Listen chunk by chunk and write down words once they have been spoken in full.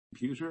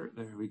computer.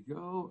 There we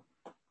go.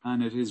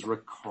 And it is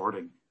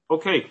recording.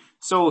 Okay,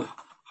 so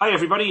hi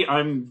everybody.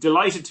 I'm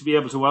delighted to be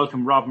able to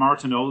welcome Rob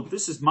Martineau.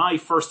 This is my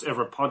first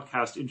ever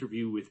podcast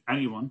interview with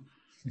anyone.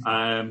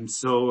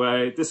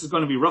 So this is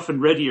going to be rough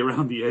and ready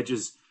around the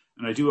edges,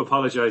 and I do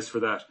apologize for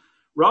that.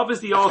 Rob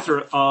is the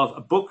author of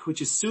a book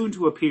which is soon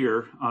to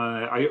appear.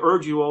 I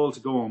urge you all to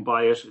go and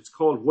buy it. It's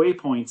called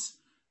Waypoints,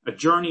 A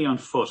Journey on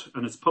Foot,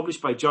 and it's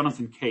published by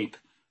Jonathan Cape.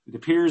 It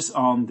appears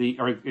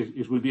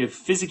it will be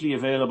physically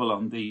available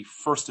on the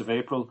 1st of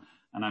April,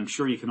 and I'm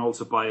sure you can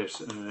also buy it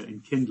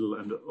in Kindle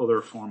and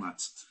other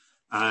formats.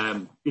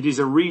 It is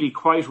a really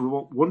quite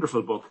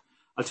wonderful book.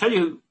 I'll tell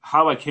you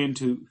how I came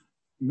to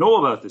know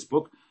about this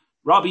book.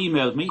 Rob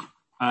emailed me.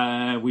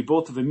 We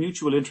both have a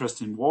mutual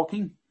interest in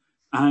walking,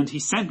 and he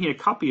sent me a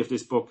copy of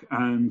this book,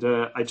 and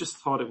I just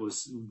thought it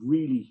was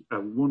really a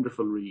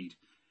wonderful read.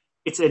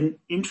 It's an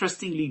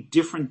interestingly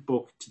different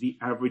book to the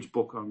average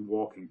book on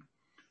walking.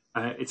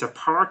 It's a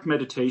part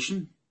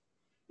meditation,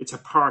 it's a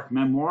part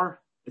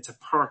memoir, it's a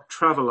part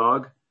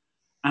travelogue,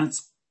 and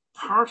it's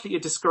partly a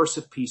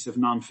discursive piece of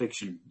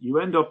nonfiction. You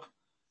end up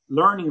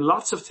learning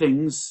lots of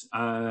things.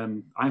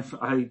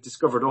 I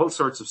discovered all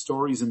sorts of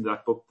stories in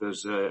that book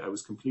that I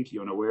was completely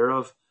unaware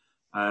of.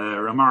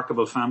 A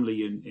remarkable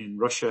family in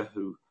Russia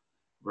who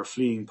were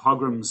fleeing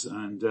pogroms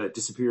and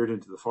disappeared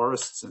into the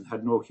forests and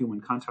had no human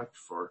contact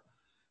for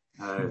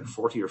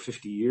 40 or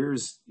 50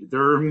 years.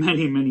 There are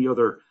many, many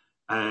other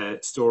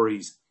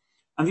stories.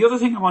 And the other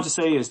thing I want to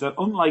say is that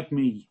unlike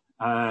me,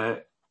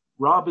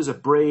 Rob is a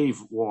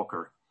brave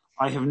walker.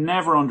 I have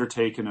never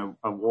undertaken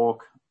a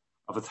walk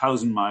of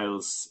 1,000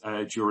 miles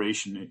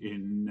duration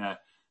in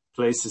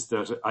places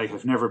that I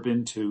have never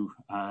been to.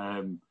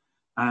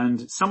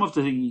 And some of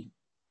the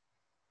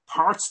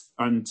parts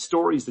and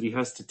stories that he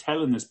has to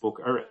tell in this book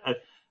are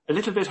a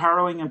little bit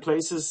harrowing in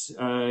places.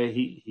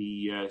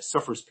 He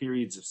suffers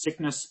periods of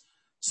sickness.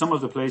 Some of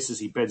the places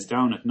he beds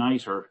down at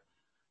night are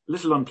a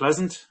little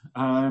unpleasant.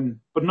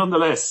 But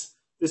nonetheless,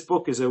 this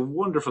book is a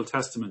wonderful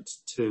testament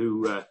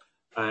to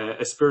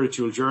a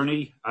spiritual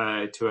journey,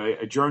 to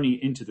a journey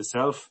into the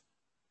self,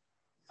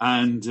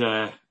 and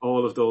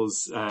all of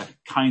those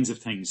kinds of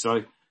things.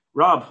 So,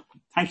 Rob,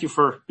 thank you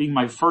for being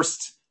my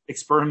first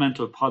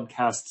experimental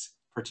podcast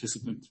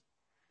participant.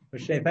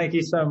 Well, Shane, thank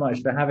you so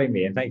much for having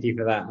me, and thank you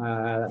for that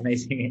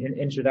amazing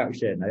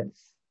introduction. I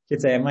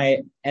should say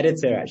my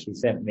editor actually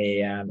sent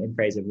me In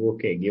Praise of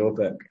Walking, your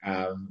book,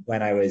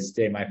 when I was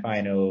doing my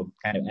final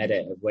kind of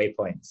edit of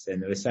Waypoints,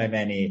 and there were so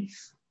many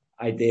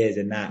ideas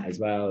in that as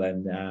well,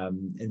 and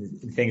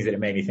things that it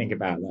made me think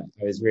about. That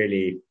I was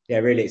really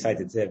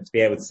excited to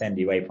be able to send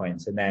you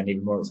Waypoints, and then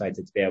even more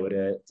excited to be able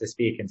to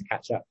speak and to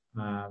catch up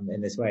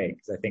in this way,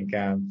 because I think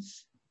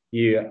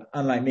you,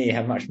 unlike me,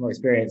 have much more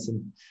experience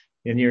in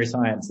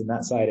neuroscience and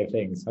that side of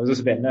things. I was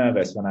also a bit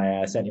nervous when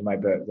I sent you my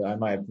book that I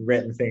might have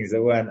written things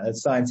that weren't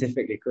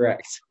scientifically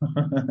correct.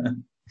 I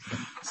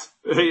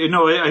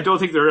don't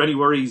think there are any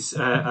worries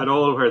at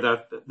all where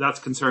that's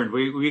concerned.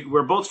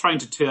 We're both trying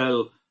to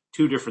tell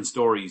two different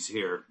stories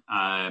here.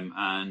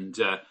 And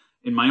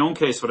in my own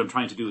case, what I'm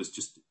trying to do is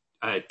just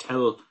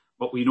tell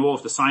what we know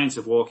of the science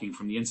of walking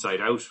from the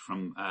inside out,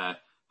 from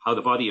how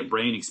the body and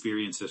brain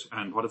experience it,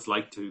 and what it's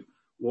like to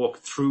walk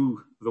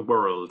through the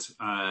world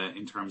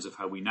in terms of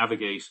how we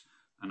navigate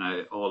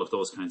and all of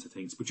those kinds of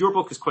things. But your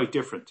book is quite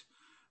different.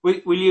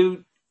 Will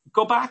you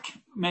go back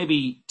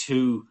maybe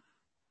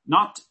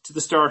not to the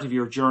start of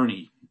your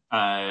journey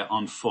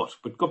on foot,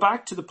 but go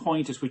back to the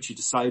point at which you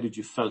decided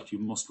you felt you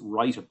must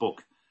write a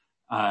book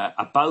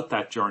about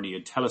that journey,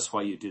 and tell us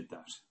why you did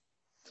that.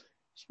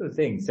 Sure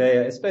thing.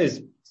 So I suppose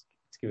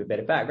to give a bit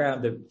of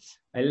background,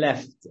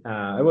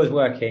 I was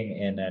working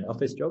in an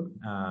office job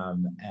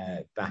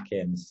back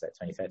in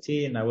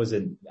 2013. I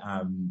wasn't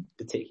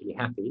particularly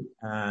happy,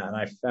 and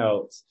I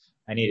felt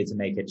I needed to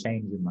make a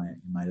change in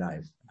my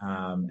life.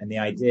 And the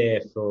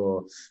idea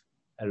for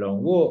a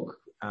long walk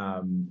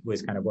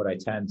was kind of what I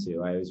turned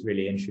to. I was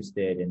really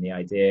interested in the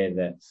idea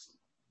that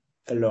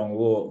a long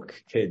walk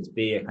could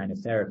be a kind of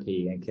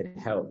therapy and could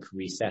help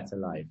reset a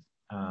life.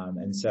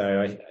 And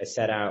so I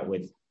set out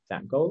with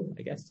that goal,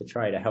 I guess, to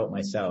try to help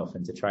myself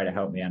and to try to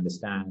help me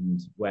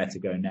understand where to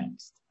go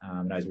next.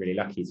 And I was really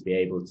lucky to be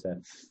able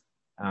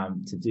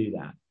to do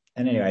that.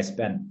 And anyway, I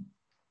spent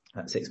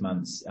 6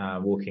 months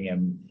walking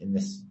in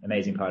this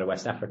amazing part of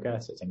West Africa.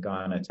 So it's in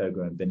Ghana,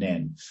 Togo, and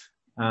Benin.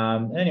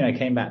 And anyway, I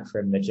came back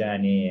from the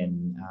journey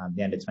in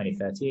the end of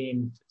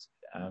 2013,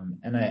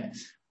 and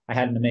I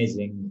had an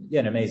amazing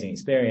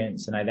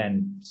experience. And I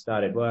then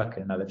started work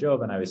at another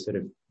job, and I was sort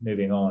of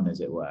moving on,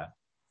 as it were.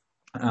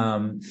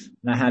 And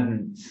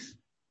I'd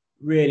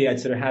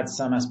sort of had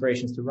some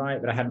aspirations to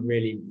write, but I hadn't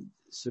really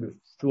sort of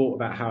thought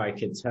about how I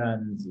could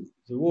turn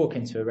the walk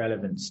into a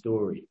relevant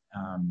story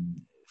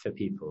for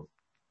people.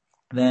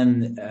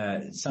 Then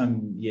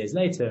some years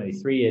later, maybe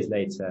 3 years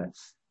later,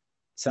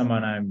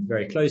 someone I'm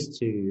very close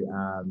to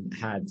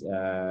had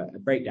a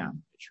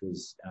breakdown, which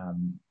was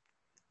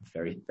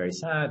very, very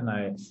sad. And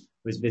I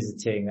was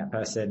visiting that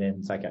person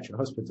in psychiatric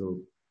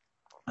hospital.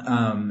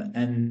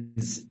 And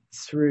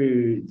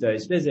through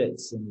those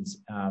visits and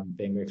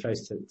being very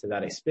close to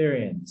that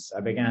experience,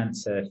 I began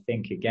to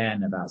think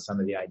again about some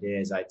of the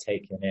ideas I'd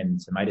taken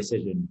into my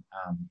decision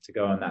to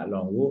go on that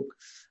long walk,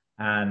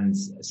 and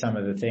some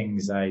of the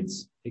things I'd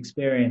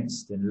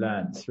experienced and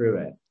learned through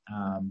it.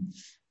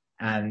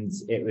 And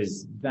it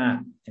was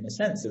that, in a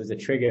sense, it was a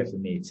trigger for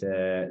me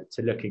to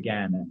look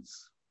again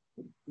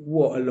at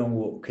what a long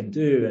walk can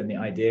do and the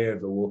idea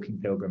of a walking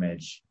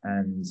pilgrimage.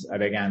 And I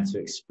began to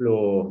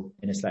explore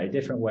in a slightly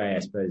different way, I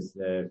suppose,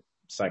 the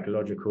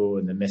psychological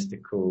and the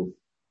mystical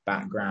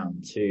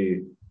background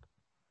to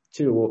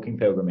a walking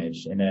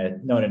pilgrimage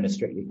not in a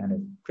strictly kind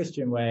of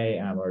Christian way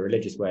or a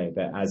religious way,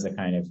 but as a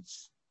kind of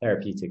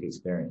therapeutic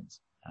experience.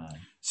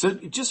 So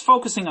just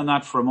focusing on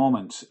that for a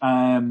moment,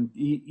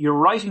 your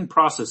writing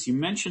process, you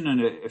mentioned in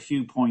a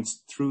few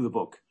points through the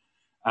book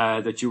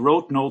that you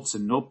wrote notes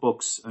in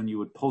notebooks and you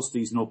would post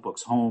these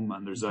notebooks home,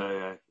 and there's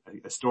a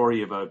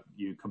story about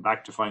you come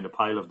back to find a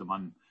pile of them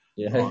on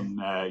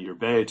your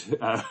bed,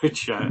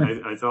 which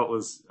I thought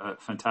was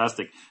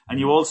fantastic. And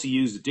you also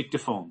used a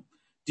dictaphone.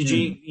 Did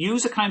you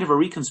use a kind of a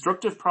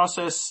reconstructive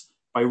process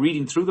by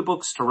reading through the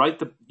books to write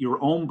your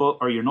own book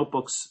or your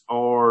notebooks,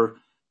 or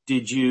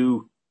did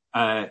you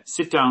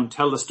sit down,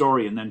 tell the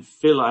story, and then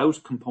fill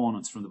out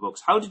components from the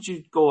books? How did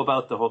you go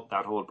about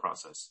that whole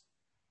process?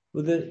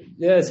 Well,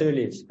 it's a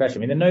really interesting question.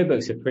 I mean, the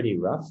notebooks are pretty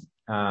rough.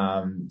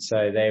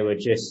 So they were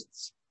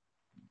just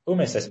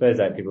almost, I suppose,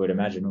 like people would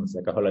imagine, almost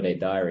like a holiday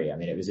diary. I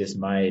mean, it was just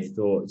my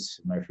thoughts,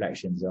 my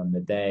reflections on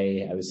the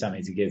day. It was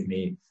something to give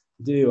me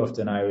to do.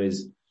 Often I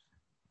was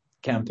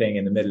camping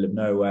in the middle of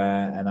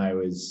nowhere and I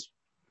was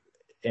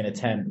in a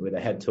tent with a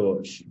head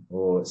torch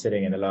or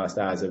sitting in the last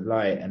hours of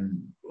light,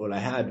 and all I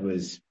had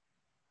was,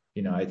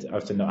 I'd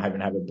often not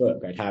even have a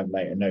book. I'd have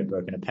like a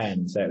notebook and a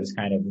pen. So it was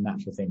kind of the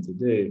natural thing to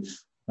do.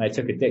 And I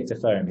took a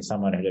dictaphone because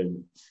someone had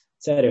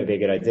said it would be a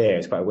good idea.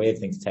 It's quite a weird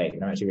thing to take,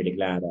 and I'm actually really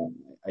glad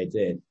I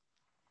did.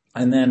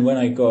 And then when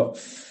I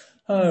got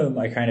home,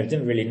 I kind of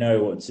didn't really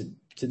know what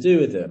to do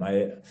with them.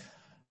 I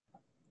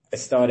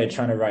started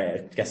trying to write, I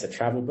guess, a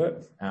travel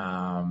book,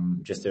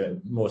 just a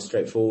more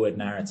straightforward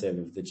narrative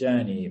of the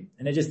journey.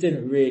 And it just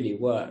didn't really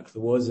work.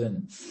 There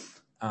wasn't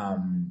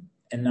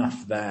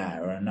enough there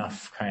or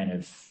enough kind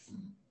of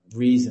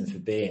reason for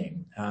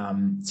being.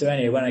 So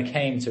anyway, when I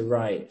came to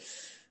write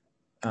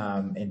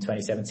in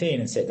 2017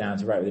 and sit down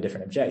to write with a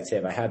different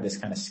objective, I had this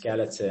kind of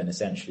skeleton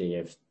essentially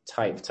of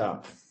typed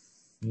up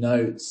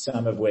notes,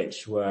 some of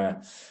which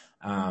were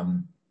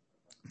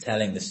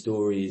telling the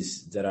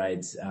stories that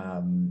I'd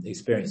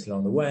experienced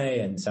along the way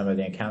and some of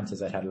the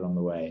encounters I'd had along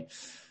the way.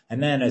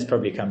 And then, as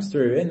probably comes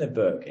through in the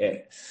book,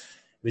 it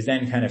was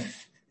then kind of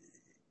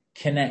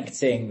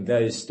connecting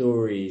those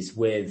stories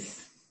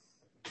with,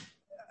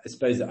 I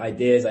suppose, the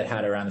ideas I'd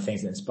had around the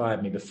things that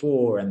inspired me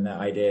before and the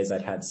ideas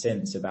I'd had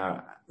since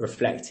about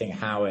reflecting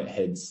how it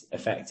had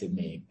affected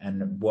me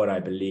and what I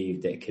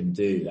believed it can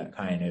do, that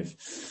kind of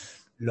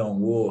long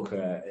walk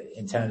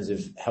in terms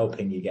of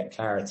helping you get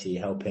clarity,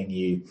 helping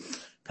you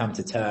come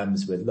to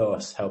terms with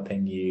loss,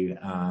 helping you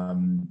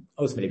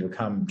ultimately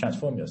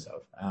transform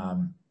yourself.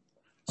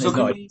 So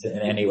not in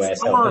any way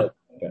self-help.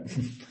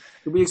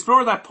 Could we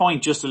explore that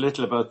point just a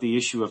little about the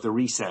issue of the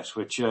reset,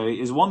 which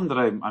is one that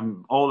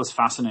I'm always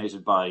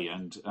fascinated by,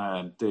 and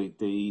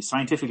the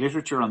scientific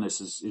literature on this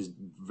is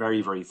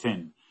very, very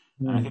thin.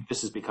 And I think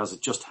this is because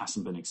it just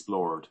hasn't been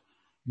explored.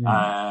 There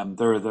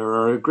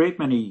are a great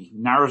many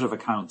narrative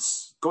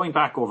accounts going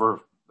back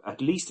over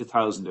at least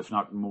 1,000, if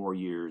not more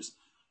years,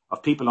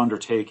 of people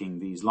undertaking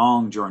these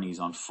long journeys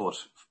on foot.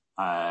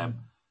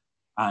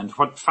 And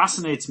what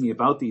fascinates me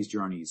about these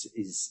journeys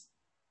is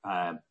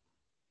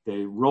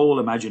the role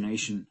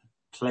imagination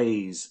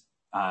plays,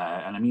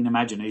 and I mean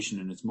imagination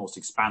in its most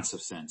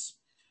expansive sense.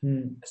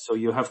 So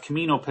you have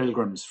Camino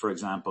pilgrims, for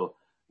example,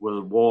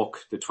 will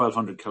walk the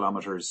 1,200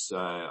 kilometers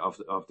of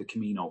the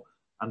Camino,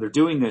 and they're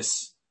doing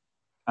this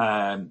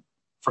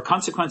for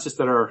consequences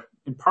that are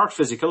in part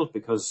physical,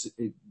 because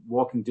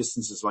walking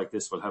distances like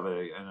this will have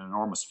an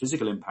enormous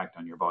physical impact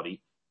on your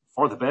body,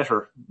 for the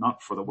better,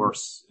 not for the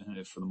worse,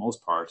 for the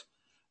most part.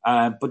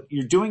 But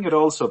you're doing it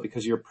also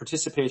because you're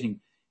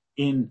participating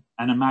in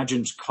an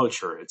imagined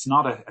culture. It's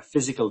not a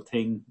physical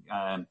thing.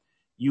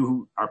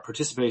 You are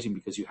participating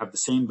because you have the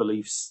same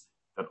beliefs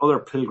that other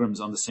pilgrims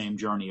on the same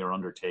journey are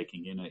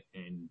undertaking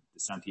in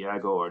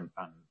Santiago and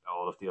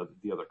all of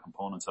the other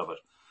components of it.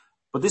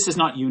 But this is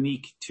not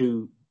unique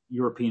to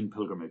European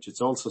pilgrimage.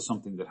 It's also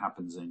something that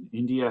happens in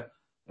India.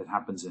 It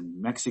happens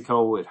in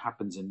Mexico. It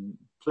happens in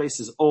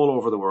places all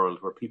over the world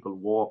where people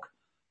walk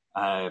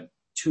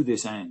to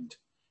this end.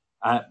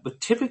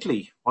 But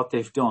typically what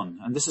they've done,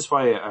 and this is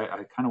why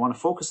I kind of want to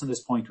focus on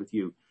this point with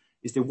you,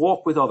 is they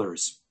walk with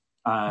others.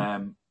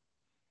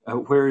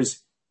 Whereas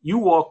you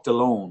walked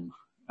alone,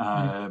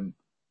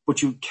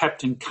 but you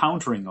kept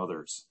encountering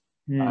others,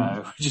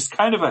 which is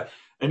kind of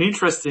an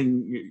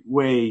interesting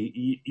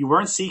way. You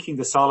weren't seeking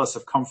the solace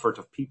of comfort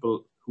of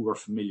people who were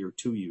familiar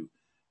to you.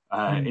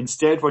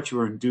 Instead, what you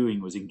were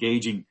doing was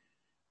engaging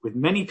with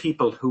many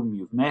people whom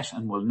you've met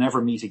and will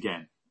never meet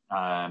again.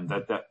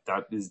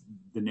 That is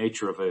the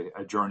nature of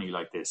a journey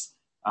like this.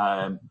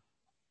 And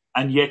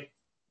yet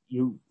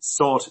you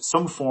sought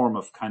some form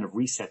of kind of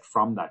reset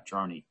from that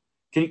journey.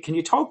 Can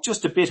you talk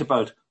just a bit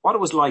about what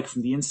it was like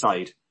from the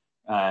inside,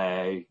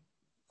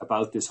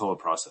 about this whole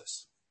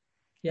process?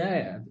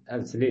 Yeah,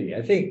 absolutely.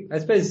 I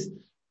suppose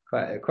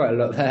quite a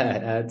lot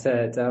there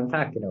to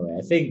unpack in a way.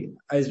 I think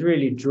I was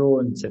really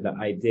drawn to the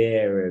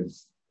idea of,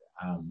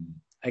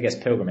 I guess,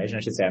 pilgrimage. And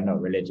I should say I'm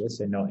not religious,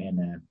 so not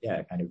in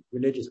a kind of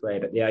religious way,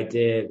 but the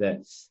idea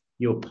that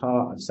you're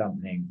part of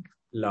something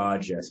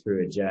larger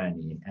through a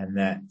journey, and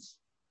that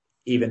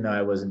even though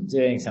I wasn't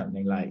doing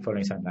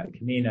following something like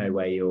Camino,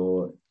 where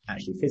you're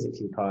actually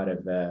physically part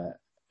of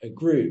a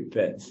group,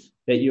 but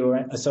that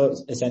you're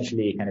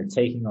essentially kind of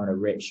taking on a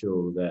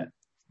ritual that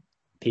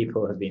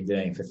people have been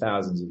doing for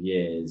thousands of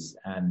years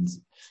and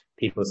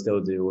people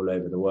still do all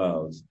over the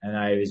world. And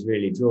I was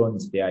really drawn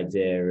to the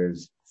idea of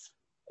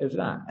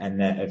that,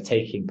 and of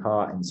taking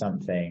part in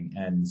something,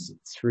 and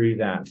through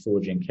that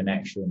forging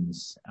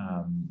connections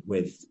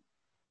with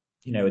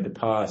the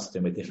past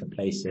and with different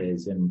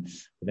places and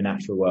with the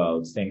natural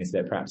world, things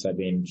that perhaps I've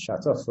been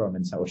shut off from,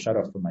 or shut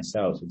off from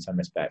myself in some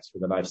respects for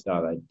the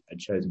lifestyle I'd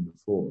chosen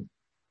before.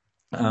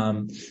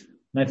 And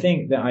I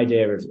think the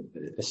idea of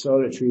a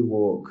solitary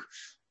walk,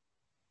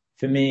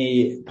 for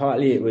me,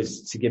 partly it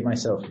was to give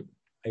myself,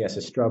 I guess,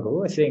 a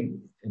struggle. I think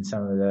in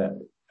some of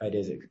the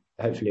ideas that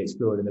hopefully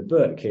explored in the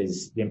book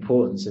is the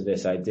importance of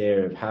this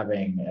idea of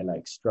having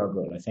a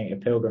struggle. I think a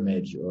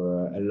pilgrimage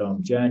or a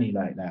long journey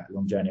like that, a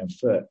long journey on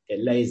foot, it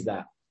lays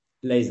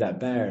that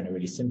bare in a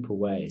really simple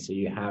way. So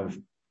you have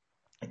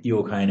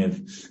your kind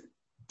of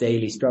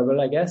daily struggle,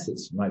 I guess.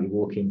 It might be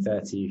walking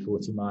 30,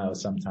 40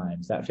 miles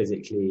sometimes. That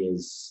physically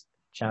is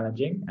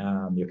challenging.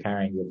 You're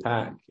carrying your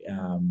pack,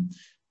 and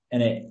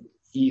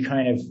you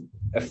kind of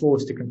are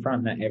forced to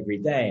confront that every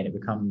day, and it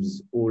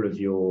becomes all of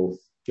your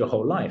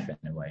whole life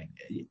in a way.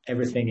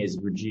 Everything is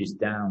reduced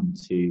down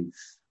to,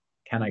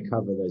 can I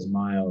cover those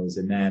miles?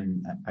 And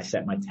then I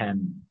set my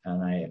tent,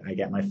 and I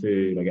get my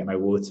food, I get my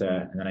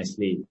water, and then I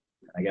sleep.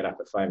 I get up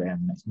at 5 a.m.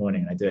 the next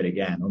morning and I do it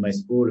again.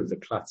 Almost all of the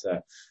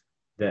clutter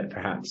that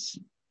perhaps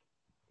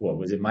what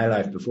was in my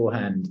life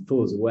beforehand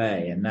falls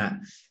away. And that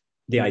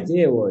the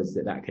idea was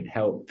that could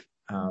help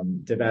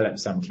develop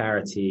some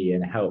clarity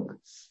and help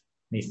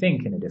me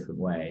think in a different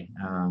way,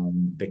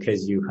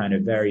 because you're kind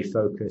of very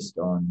focused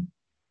on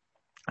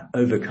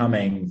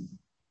overcoming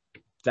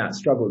that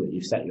struggle that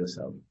you've set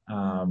yourself.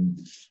 And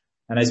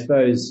I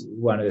suppose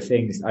one of the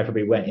things, I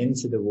probably went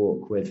into the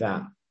walk with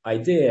that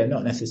idea,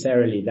 not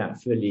necessarily that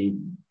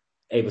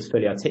able to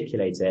fully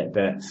articulate it,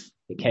 but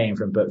it came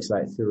from books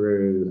like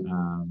Thoreau,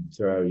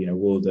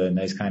 Walden,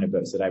 those kind of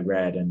books that I've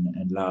read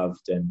and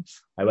loved. And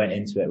I went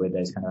into it with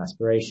those kind of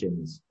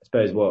aspirations. I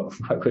suppose what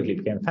quite quickly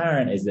became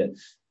apparent is that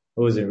it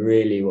wasn't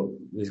really what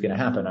was going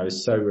to happen. I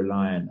was so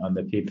reliant on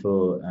the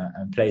people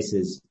and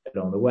places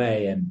along the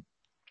way, and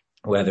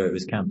whether it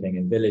was camping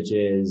in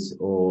villages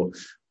or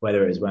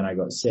whether it was when I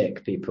got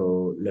sick,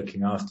 people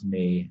looking after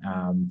me,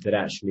 that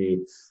actually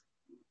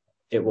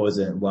it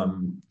wasn't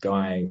one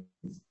guy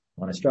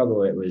on a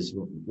struggle. It was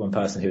one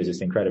person who was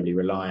just incredibly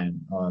reliant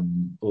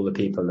on all the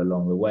people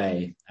along the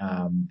way.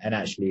 And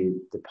actually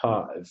the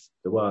part of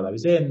the world I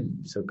was in,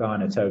 so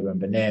Ghana, Togo and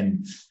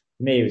Benin,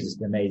 for me, it was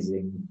just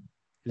amazing.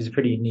 It was a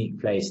pretty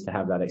unique place to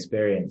have that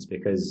experience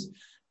because,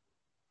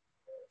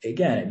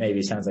 again, it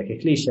maybe sounds like a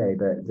cliche,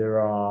 but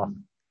there are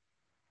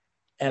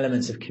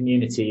elements of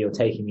community or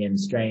taking in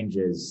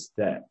strangers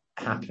that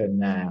happen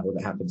there, or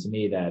that happened to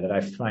me there, that I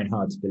find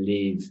hard to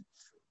believe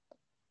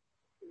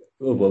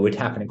would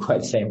happen in quite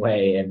the same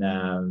way in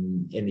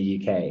the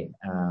UK.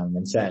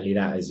 And certainly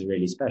that is a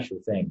really special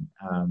thing,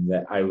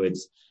 that I would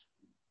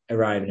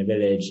arrive in a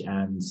village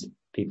and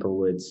people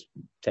would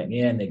take me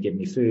in, they'd give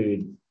me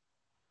food.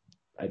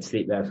 I'd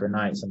sleep there for a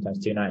night,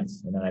 sometimes 2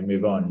 nights, and then I'd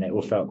move on, and it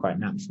all felt quite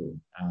natural.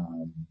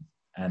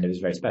 And it was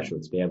very special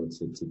to be able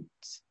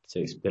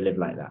to live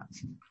like that.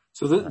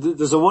 So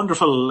there's a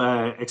wonderful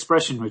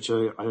expression which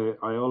I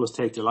always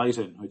take delight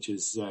in, which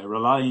is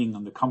relying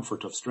on the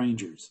comfort of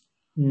strangers.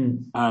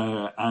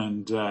 I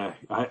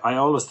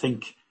always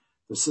think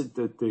this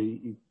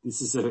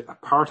is a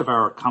part of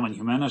our common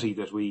humanity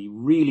that we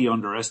really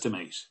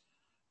underestimate,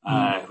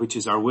 which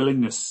is our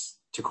willingness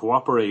to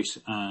cooperate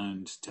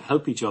and to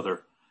help each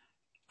other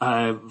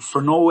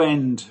for no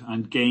end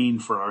and gain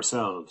for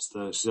ourselves.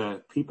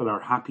 That people are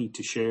happy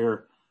to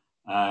share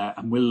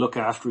and will look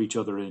after each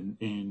other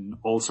in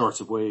all sorts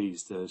of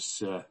ways.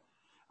 That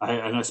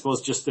I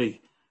suppose just when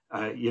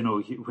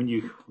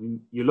you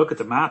look at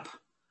the map.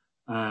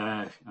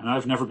 And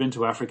I've never been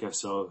to Africa,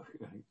 so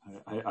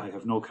I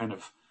have no kind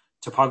of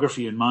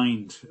topography in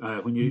mind.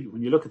 When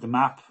you look at the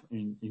map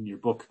in your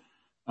book,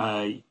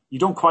 you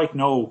don't quite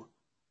know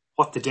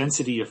what the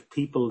density of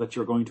people that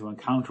you're going to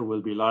encounter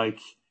will be like.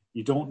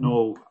 You don't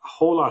know a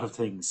whole lot of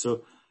things.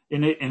 So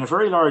in a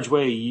very large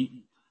way,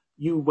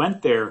 you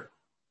went there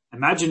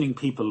imagining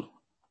people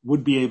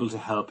would be able to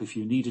help if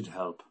you needed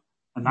help.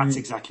 And that's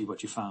exactly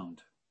what you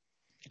found.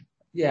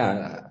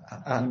 Yeah,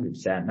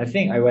 100%. I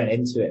think I went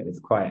into it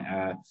with quite,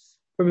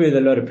 probably with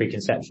a lot of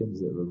preconceptions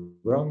that were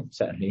wrong,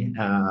 certainly.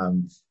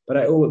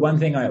 But one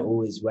thing I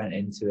always went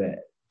into it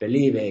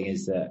believing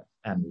is that,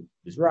 and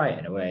was right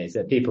in a way, is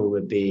that people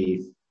would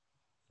be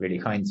really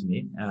kind to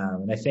me.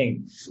 And I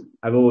think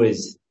I've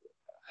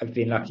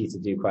been lucky to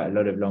do quite a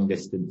lot of long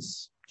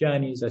distance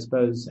journeys, I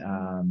suppose,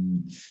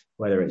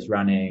 whether it's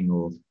running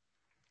or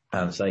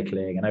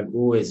cycling. And I've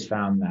always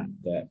found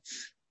that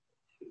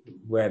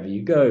wherever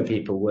you go,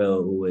 people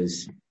will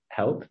always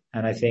help.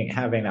 And I think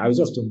I was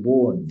often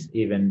warned,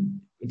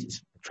 even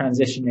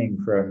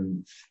transitioning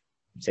from,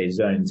 say,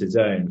 zone to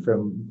zone,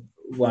 from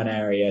one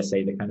area,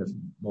 say the kind of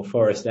more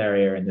forest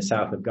area in the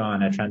south of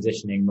Ghana,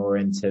 transitioning more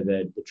into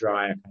the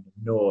drier kind of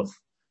north,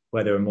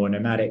 where there were more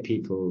nomadic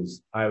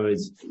peoples. I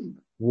was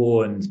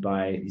warned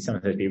by,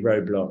 sometimes there'd be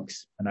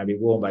roadblocks, and I'd be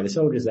warned by the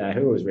soldiers there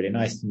who were always really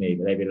nice to me,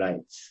 but they'd be like,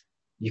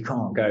 you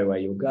can't go where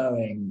you're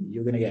going.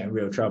 You're going to get in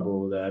real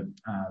trouble. The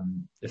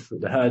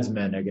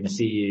herdsmen are going to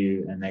see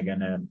you, and they're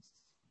going to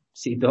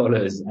see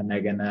dollars, and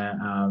they're going to,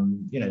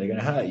 they're going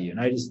to hurt you.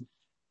 And I just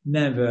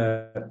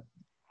never,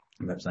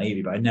 perhaps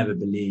naively, but I never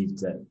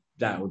believed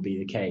that would be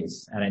the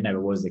case. And it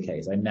never was the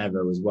case. I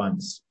never was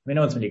once,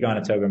 ultimately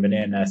Ghana, Togo, and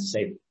Benin are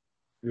safe,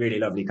 really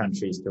lovely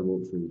countries to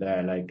walk through.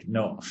 They're like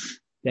not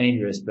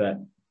dangerous,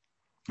 but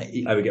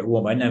I would get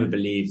warm. I never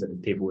believed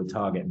that people would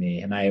target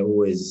me. And I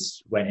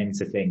always went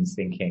into things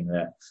thinking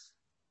that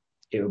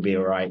it would be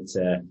all right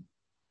to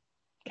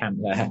camp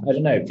there. I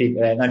don't know,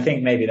 people, and I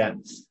think maybe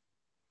that's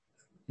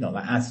not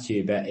that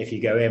attitude, but if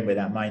you go in with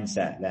that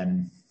mindset,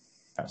 then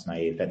perhaps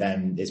naive, but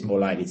then it's more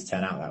likely to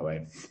turn out that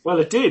way. Well,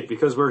 it did,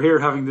 because we're here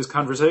having this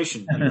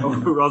conversation,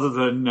 rather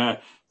than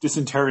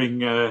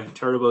disinterring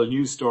terrible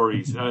news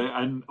stories.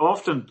 And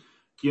often,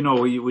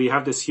 we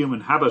have this human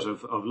habit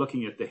of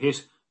looking at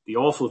the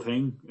awful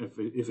thing.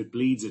 If it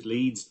bleeds, it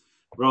leads,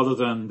 rather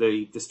than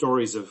the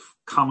stories of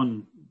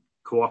common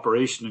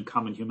cooperation and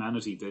common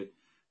humanity, the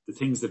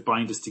things that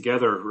bind us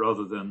together,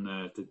 rather than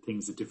the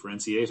things that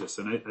differentiate us.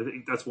 And I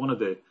think that's one of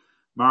the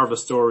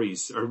marvelous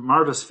stories, or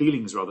marvelous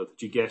feelings rather,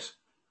 that you get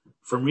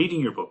from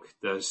reading your book,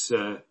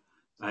 that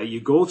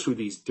you go through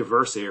these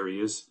diverse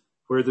areas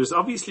where there's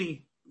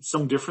obviously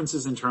some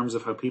differences in terms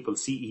of how people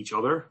see each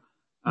other,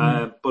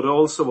 but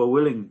also a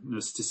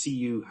willingness to see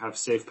you have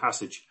safe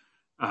passage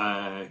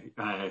all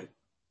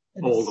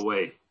the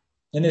way.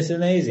 And it's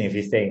amazing if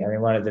you think,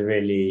 one of the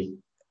really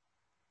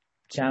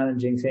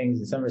challenging things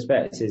in some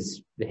respects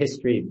is the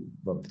history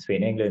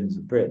between England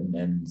and Britain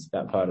and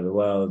that part of the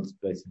world,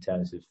 both in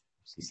terms of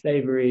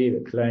slavery,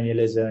 but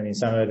colonialism.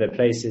 Some of the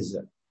places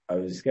I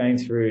was going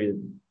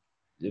through,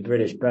 the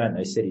British burnt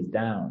those cities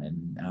down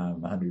in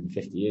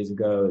 150 years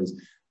ago.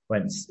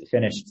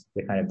 Finished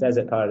the kind of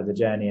desert part of the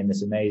journey in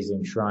this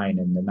amazing shrine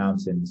in the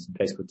mountains, a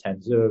place called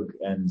Tenzug.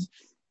 And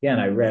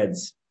I read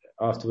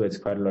afterwards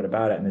quite a lot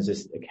about it, and there's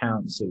just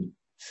accounts of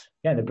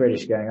the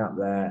British going up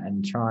there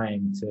and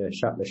trying to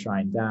shut the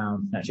shrine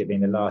down, actually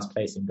being the last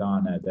place in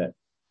Ghana that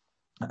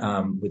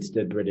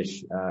withstood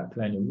British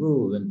colonial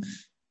rule. And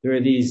there are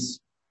these,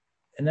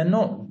 and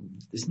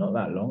it's not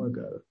that long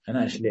ago. And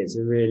actually it's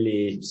a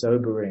really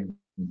sobering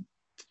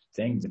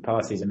thing to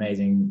pass these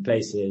amazing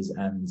places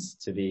and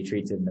to be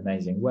treated in an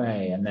amazing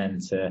way, and then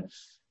to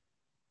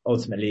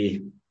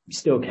ultimately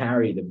still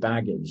carry the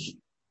baggage.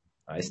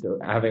 I still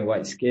having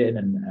white skin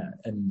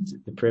and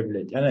the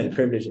privilege. I know the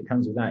privilege that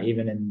comes with that,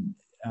 even in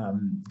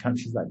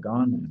countries like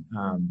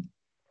Ghana.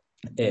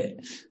 There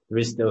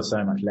is still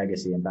so much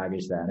legacy and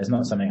baggage there, and it's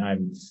not something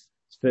I'm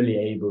fully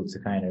able to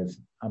kind of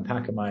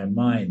unpack in my own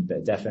mind,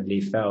 but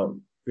definitely felt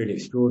really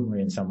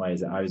extraordinary in some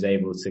ways that I was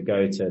able to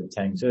go to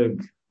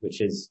Tenzug,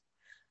 which is,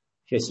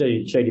 if I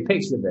showed you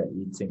pictures of it,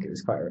 you'd think it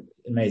was quite an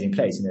amazing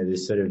place.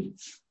 There's sort of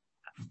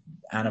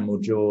animal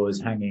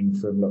jaws hanging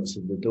from lots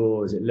of the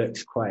doors. It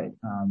looks quite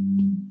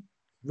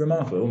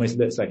remarkable. It almost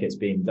looks like it's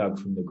being dug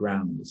from the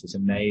ground. It's this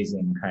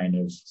amazing kind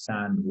of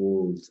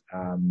sand-walled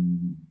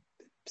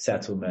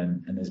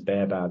settlement, and there's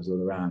baobabs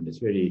all around.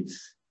 It's really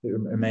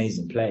an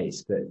amazing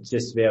place. But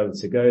just to be able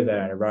to go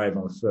there and arrive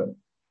on foot,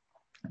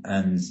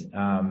 and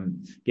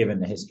given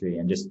the history,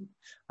 and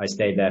I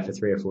stayed there for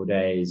 3 or 4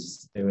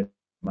 days. There was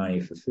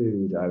money for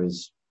food. I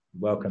was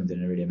welcomed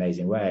in a really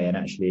amazing way, and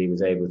actually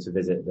was able to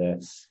visit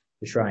the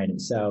shrine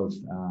itself.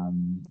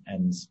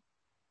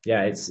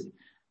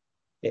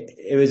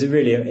 It's a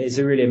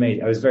really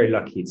amazing. I was very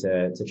lucky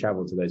to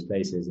travel to those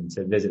places, and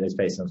to visit those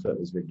places on foot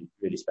was really,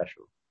 really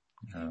special.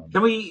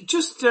 Can we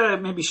just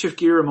maybe shift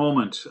gear a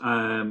moment?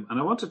 And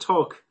I want to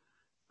talk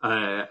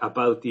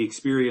about the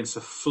experience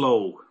of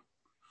flow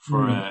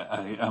for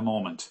a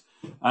moment.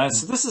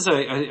 So this is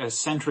a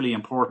centrally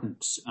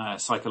important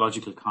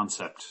psychological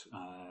concept.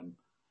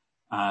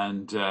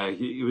 And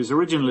it was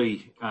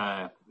originally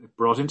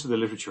brought into the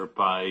literature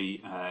by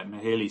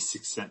Mihaly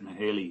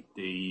Csikszentmihalyi,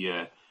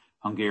 the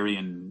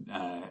Hungarian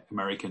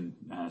American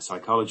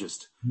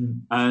psychologist.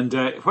 And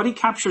what he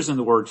captures in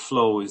the word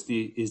flow is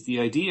the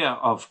idea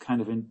of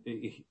kind of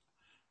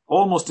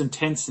almost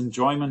intense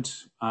enjoyment,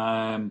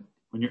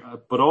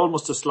 but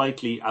almost a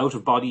slightly out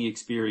of body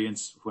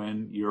experience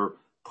when you're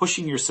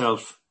pushing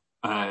yourself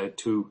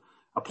to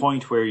a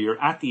point where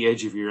you're at the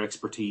edge of your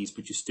expertise,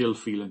 but you still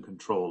feel in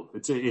control.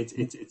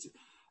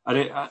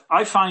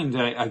 I find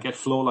I get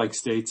flow-like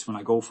states when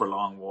I go for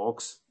long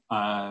walks,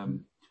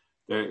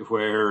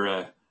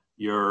 where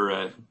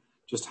you're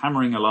just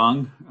hammering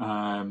along,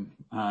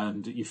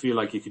 and you feel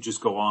like you could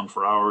just go on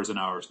for hours and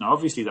hours. Now,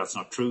 obviously, that's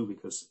not true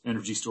because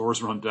energy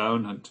stores run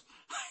down, and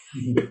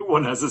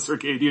one has a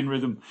circadian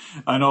rhythm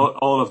and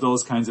all of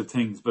those kinds of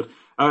things. But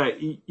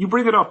you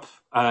bring it up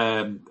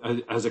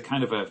as a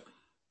kind of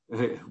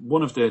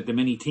one of the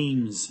many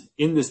themes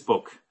in this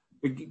book.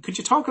 Could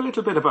you talk a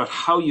little bit about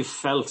how you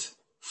felt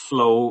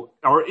flow,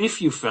 or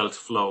if you felt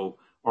flow,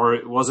 or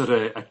was it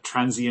a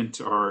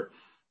transient or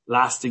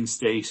lasting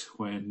state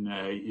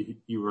when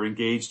you were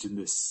engaged in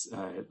this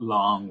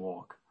long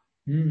walk?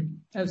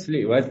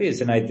 Absolutely. Well, I think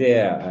it's an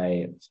idea,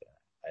 I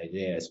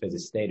suppose, a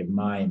state of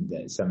mind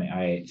that's something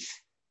I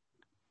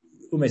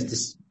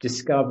almost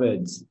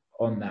discovered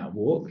on that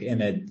walk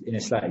in a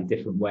slightly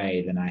different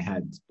way than I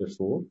had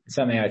before.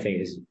 Something I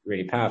think is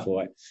really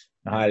powerful.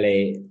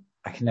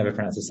 I can never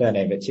pronounce the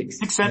surname, but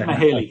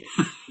Csikszentmihalyi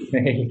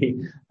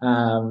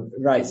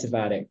writes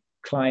about it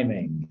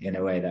climbing in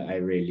a way that I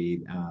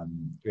really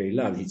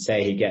love. He'd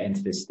say he'd get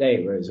into this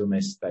state where it's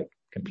almost like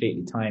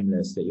completely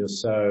timeless, that you're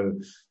so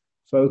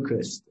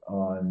focused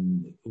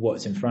on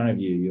what's in front of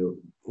you. You're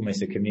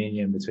almost a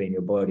communion between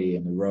your body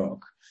and the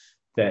rock,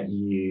 that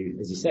you,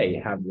 as you say,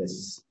 you have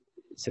this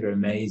sort of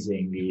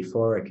amazing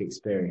euphoric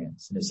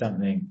experience. And it's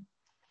something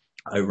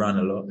I run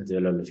a lot. I do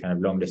a lot of kind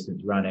of long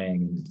distance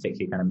running, and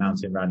particularly kind of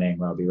mountain running,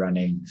 where I'll be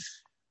running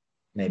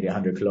maybe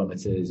 100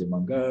 kilometers in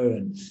one go.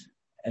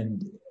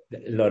 And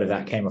a lot of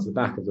that came off the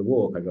back of the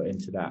walk. I got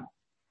into that.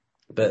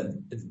 But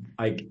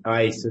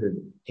I sort of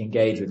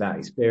engage with that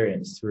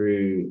experience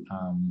through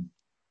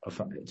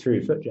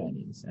foot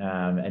journeys.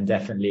 And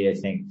definitely I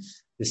think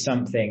there's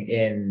something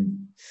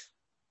in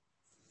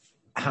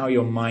how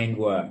your mind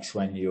works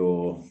when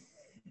you're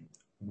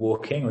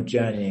walking or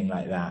journeying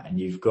like that, and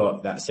you've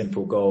got that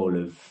simple goal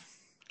of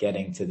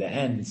getting to the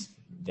end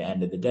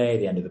of the day,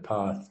 the end of the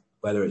path,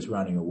 whether it's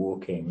running or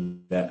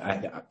walking,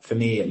 that for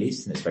me at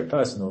least, and it's very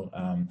personal,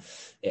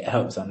 it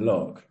helps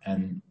unlock.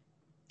 And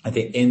I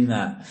think in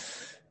that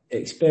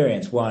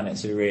experience, one,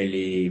 it's a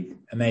really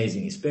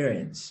amazing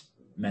experience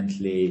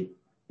mentally,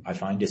 I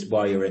find, just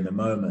while you're in the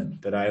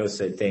moment. But I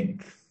also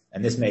think,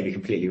 and this may be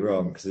completely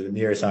wrong because the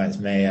neuroscience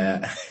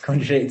may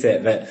contradict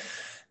it, but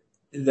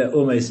that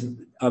almost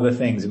other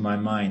things in my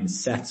mind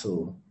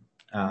settle,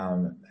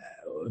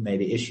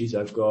 maybe issues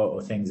I've got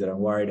or things that I'm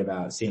worried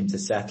about seem to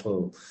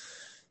settle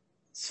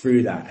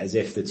through that, as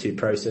if the two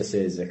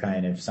processes are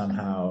kind of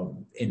somehow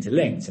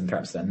interlinked, and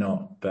perhaps they're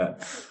not.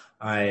 But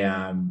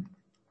I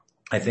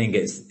think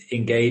it's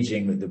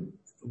engaging with the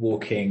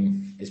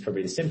walking is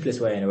probably the simplest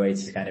way, in a way,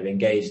 to kind of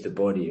engage the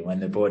body. When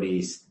the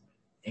body's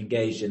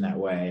engaged in that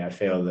way, I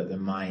feel that the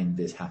mind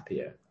is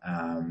happier.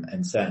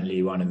 And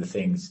certainly one of the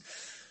things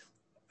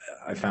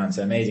I found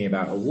so amazing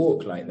about a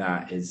walk like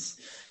that is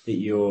that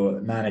you're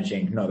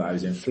managing, not that I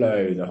was in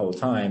flow the whole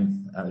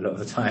time. A lot of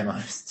the time I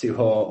was too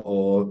hot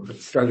or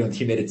struggling with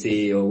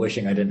humidity or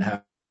wishing I didn't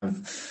have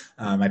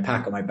my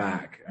pack on my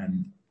back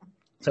and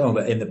so on.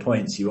 But in the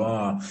points you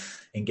are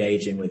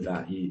engaging with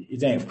that, you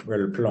don't have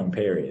for a prolonged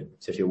period.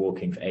 So if you're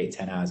walking for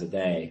 8-10 hours a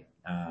day,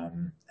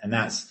 and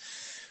that's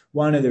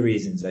one of the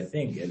reasons I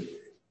think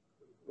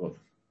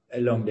a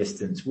long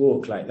distance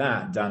walk like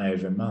that done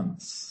over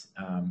months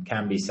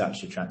can be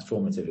such a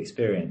transformative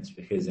experience,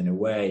 because in a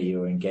way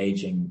you're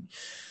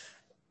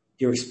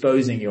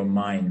exposing your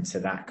mind to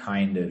that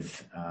kind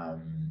of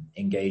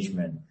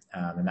engagement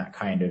and that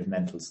kind of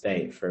mental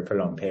state for a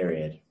prolonged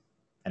period.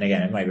 And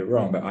again, it might be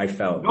wrong, but I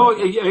felt... No,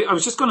 I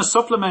was just going to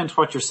supplement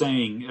what you're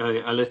saying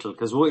a little,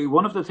 because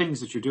one of the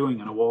things that you're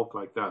doing on a walk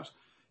like that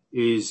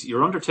is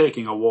you're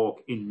undertaking a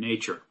walk in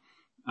nature.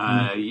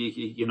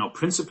 You know,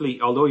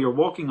 principally, although you're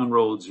walking on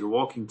roads, you're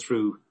walking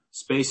through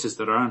spaces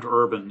that aren't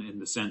urban in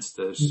the sense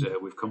that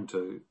we've come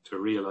to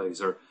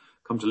realize or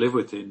come to live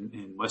with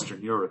in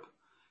Western Europe.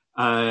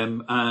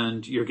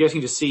 And you're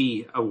getting to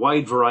see a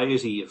wide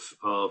variety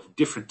of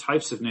different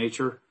types of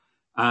nature,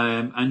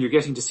 and you're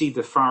getting to see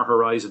the far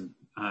horizon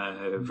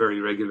very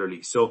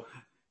regularly. So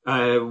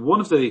one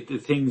of the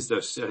things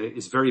that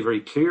is very,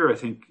 very clear, I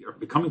think, or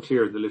becoming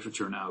clear in the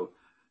literature now,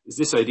 is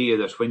this idea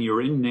that when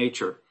you're in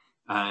nature,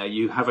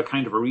 you have a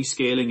kind of a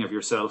rescaling of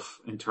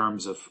yourself in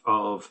terms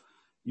of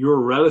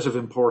your relative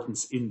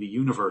importance in the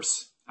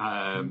universe.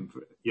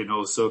 You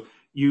know, so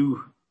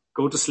you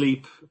go to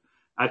sleep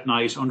at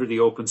night under the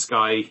open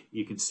sky.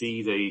 You can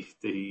see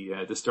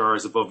the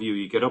stars above you.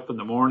 You get up in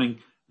the morning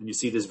and you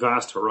see this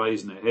vast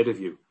horizon ahead of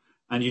you.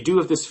 And you do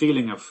have this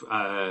feeling of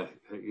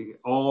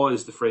awe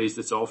is the phrase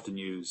that's often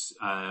used,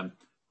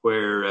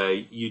 where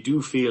you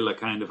do feel a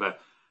kind of a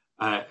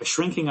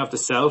shrinking of the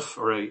self,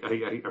 or a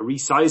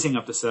resizing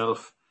of the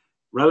self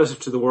relative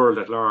to the world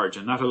at large.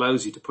 And that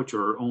allows you to put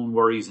your own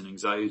worries and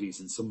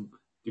anxieties in some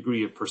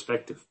degree of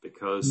perspective,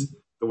 because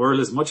the world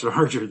is much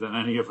larger than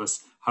any of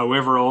us.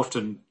 However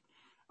often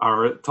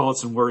our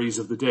thoughts and worries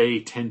of the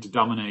day tend to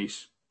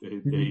dominate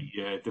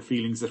the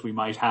feelings that we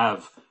might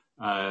have.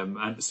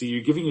 And so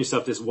you're giving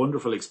yourself this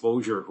wonderful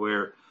exposure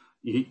where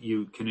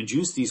you can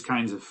induce these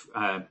kinds of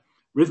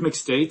rhythmic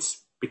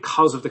states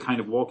because of the kind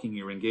of walking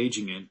you're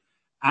engaging in.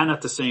 And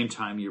at the same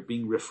time, you're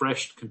being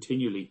refreshed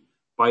continually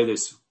by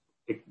this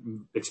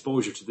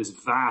exposure to this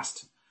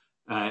vast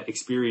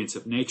experience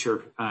of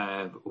nature,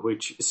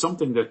 which is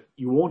something that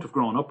you won't have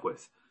grown up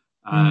with.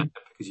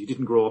 Because you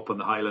didn't grow up on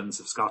the Highlands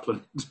of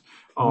Scotland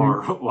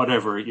or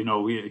whatever,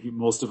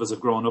 most of us have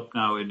grown up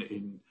now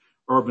in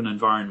urban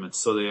environments.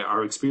 So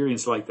our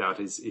experience like that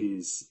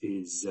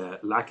is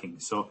lacking.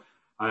 So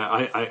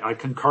I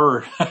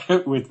concur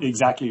with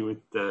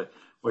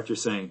what you're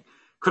saying.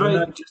 Could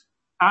I just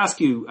ask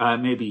you,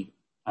 maybe,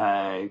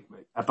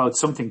 about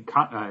something,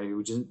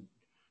 which is,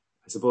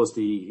 I suppose,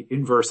 the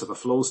inverse of a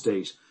flow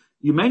state?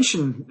 You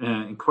mentioned,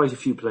 in quite a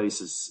few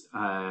places,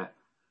 how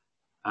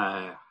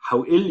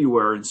ill you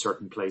were in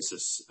certain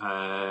places.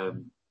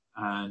 And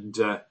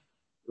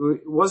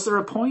was there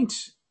a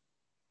point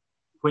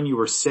when you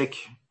were sick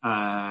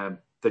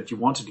that you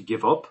wanted to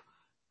give up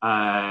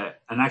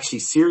and actually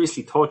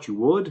seriously thought you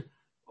would?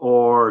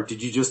 Or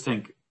did you just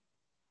think,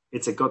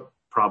 it's a gut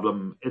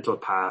problem, it'll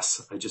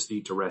pass, I just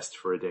need to rest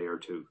for a day or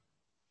two?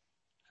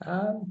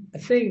 I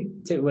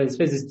think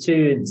there's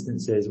two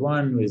instances.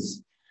 One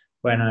was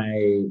when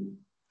I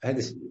had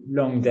this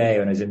long day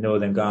when I was in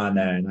northern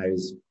Ghana, and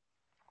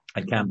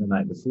I'd camped the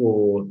night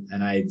before,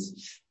 and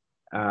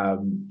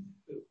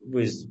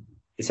was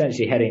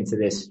essentially heading to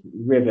this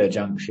river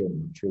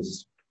junction, which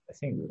was, I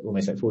think,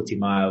 almost like 40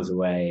 miles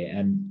away.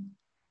 And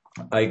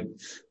I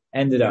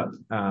ended up,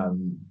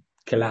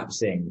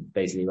 collapsing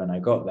basically when I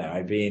got there.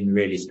 I'd been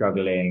really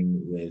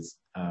struggling with,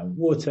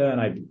 water, and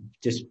I'd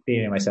just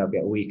feeling myself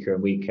get weaker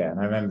and weaker. And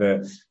I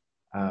remember,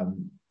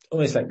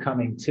 almost like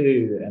coming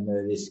to, and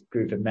there was this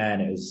group of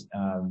men, it was,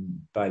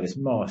 by this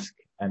mosque,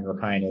 and were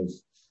kind of,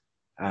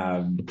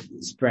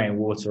 spraying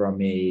water on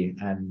me.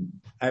 And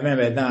I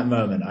remember at that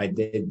moment I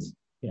did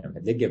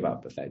give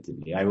up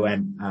effectively. I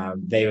went,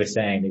 they were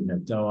saying,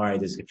 don't worry,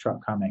 there's a truck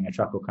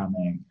will come.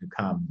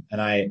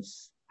 And I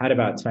had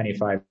about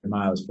 25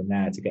 miles from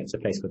there to get to a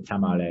place called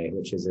Tamale,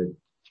 which is a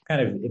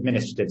kind of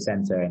administrative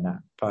center in that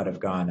part of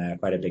Ghana,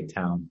 quite a big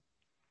town.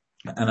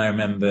 And I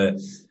remember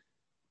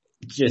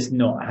just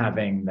not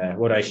having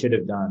what I should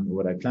have done,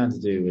 what I planned to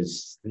do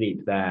was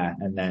sleep there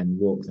and then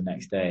walk the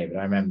next day. But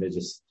I remember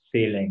just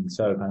feeling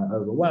so kind of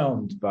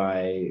overwhelmed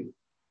by,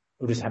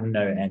 or just having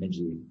no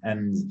energy.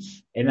 And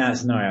in that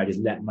scenario, I just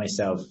let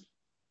myself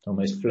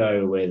almost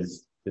flow with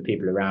the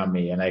people around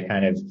me. And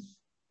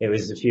it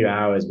was a few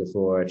hours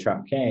before a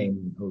truck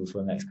came, or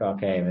before the next car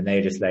came, and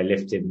they just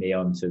lifted me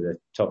onto the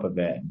top of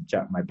it and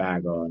chucked my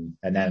bag on.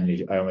 And then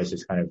I almost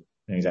just kind of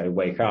didn't exactly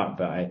wake up,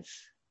 but I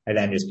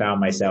then just found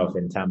myself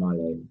in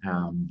Tamale.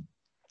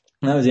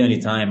 That was the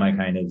only time I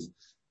kind of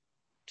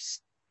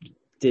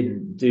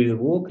didn't do the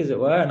walk, as it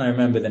were. And I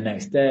remember the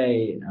next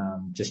day,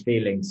 just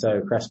feeling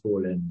so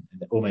crestfallen,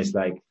 almost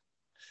like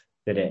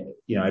that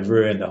I'd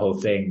ruined the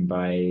whole thing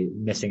by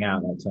missing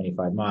out that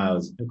 25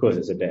 miles. Of course,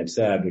 it's a bit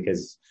absurd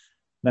because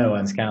no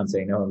one's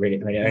counting. No one really,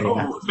 it only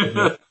happens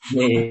to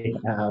me.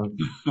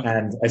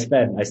 And I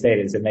stayed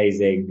at this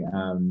amazing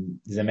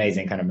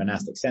kind of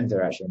monastic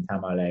center actually in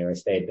Tamale, where I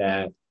stayed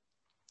there,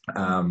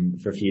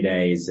 for a few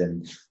days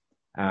and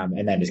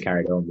then just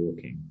carried on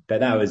walking.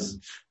 But that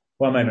was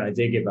one moment I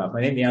did give up.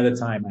 I think the other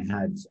time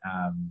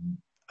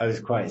I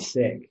was quite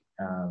sick,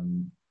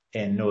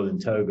 in northern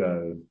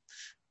Togo.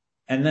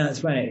 And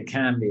that's when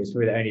it's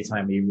probably the only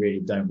time you really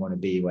don't want to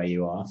be where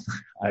you are.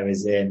 I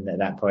was at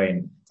that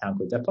point, a town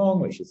called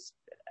Dapong, which is,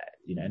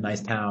 a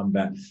nice town,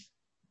 but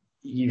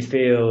you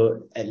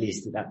feel, at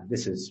least that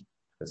this was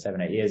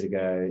 7-8 years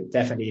ago,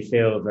 definitely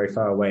feel very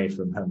far away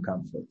from home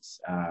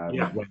comforts.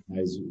 When I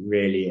was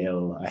really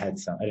ill, I had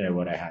I don't know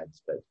what I had,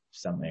 but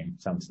some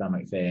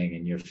stomach thing,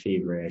 and you're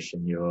feverish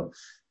and you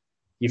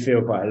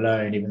feel quite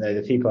alone, even though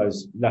the people, I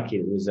was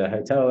lucky, there was a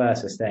hotel there,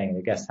 so staying in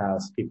a guest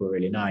house, people were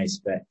really nice,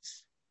 but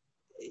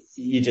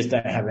you just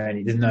don't have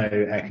there's no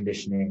air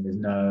conditioning,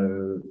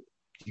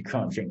 you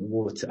can't drink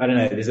water. I don't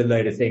know, there's a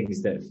load of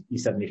things that you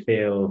suddenly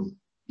feel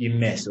you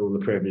miss all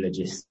the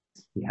privileges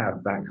you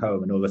have back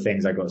home and all the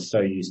things I got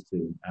so used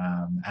to.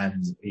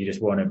 And you just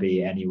want to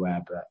be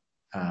anywhere but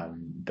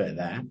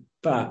there.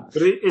 But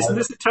isn't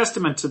this a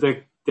testament to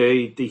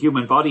the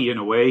human body in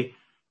a way,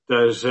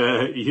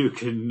 that you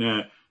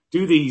can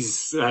do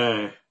these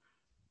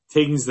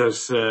things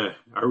that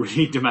are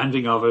really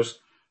demanding of it,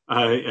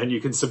 and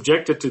you can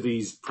subject it to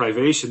these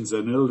privations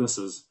and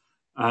illnesses,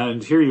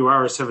 and here you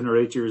are 7 or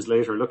 8 years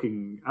later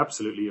looking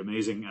absolutely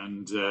amazing,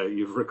 and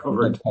you've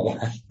recovered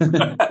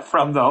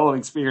from the whole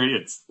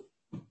experience.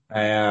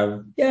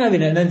 And I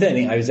don't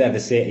think I was ever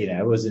sick,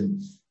 I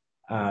wasn't,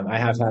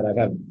 I've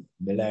had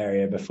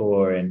malaria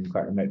before in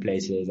quite remote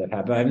places,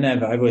 but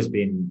I've always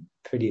been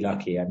pretty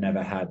lucky. I've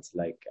never had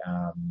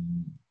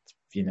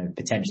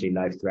potentially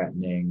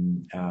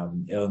life-threatening,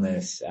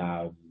 illness,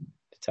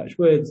 touch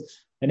wood.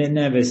 And it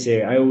never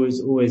I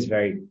was always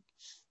very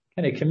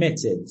kind of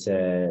committed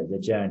to the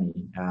journey,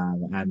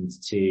 and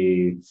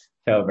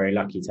felt very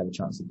lucky to have a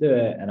chance to do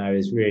it. And I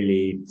was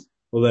really,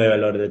 although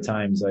a lot of the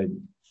times I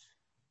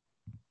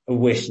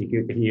wish if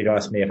you'd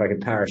asked me if I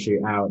could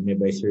parachute out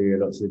midway through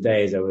lots of the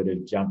days, I would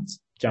have jumped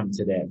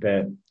at it.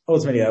 But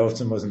ultimately, that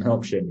often wasn't an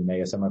option.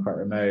 You're somewhere quite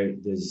remote.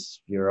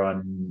 You're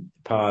on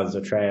paths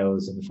or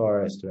trails in the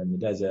forest or in the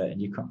desert, and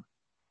you can't.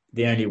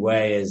 The only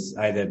way is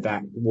either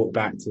walk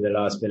back to the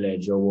last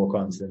village or walk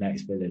on to the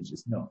next village.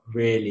 There's not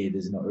really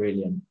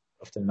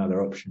often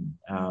another option.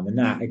 And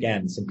that,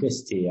 again,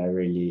 simplicity, I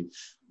really,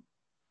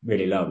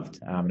 really loved.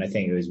 And I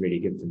think it was really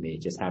good for me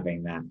just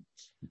having that,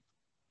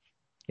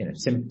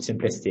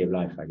 simplicity of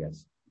life, I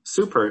guess.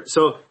 Super.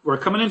 So we're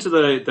coming into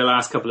the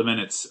last couple of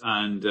minutes.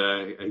 And,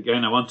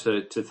 again, I want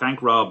to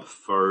thank Rob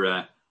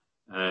for,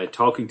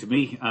 talking to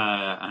me,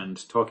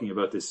 and talking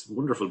about this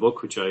wonderful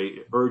book, which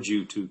I urge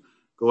you to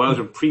go out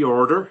and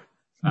pre-order.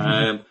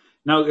 Now,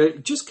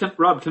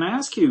 Rob, can I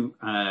ask you,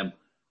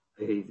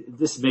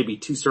 this may be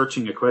too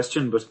searching a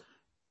question, but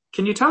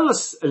can you tell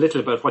us a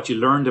little about what you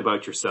learned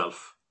about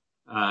yourself?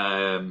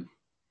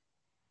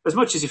 As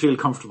much as you feel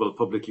comfortable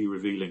publicly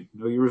revealing.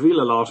 You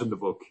reveal a lot in the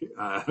book,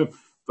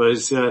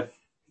 but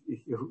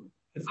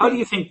how do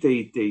you think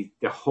the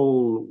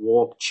whole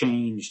walk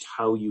changed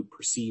how you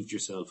perceived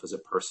yourself as a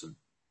person?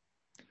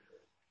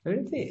 I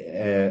don't think,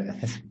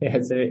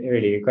 it's a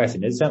really good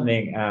question. It's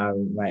something,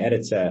 my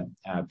editor,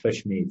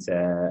 pushed me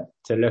to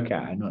look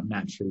at. I'm not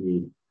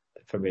naturally,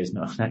 probably it's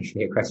not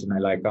naturally a question I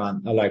like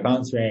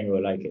answering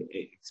or like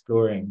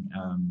exploring,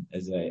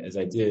 as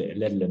I do a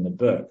little in the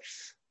book.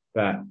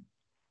 But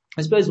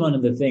I suppose one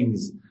of the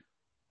things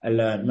I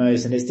learned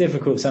most, and it's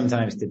difficult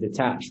sometimes to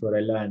detach what I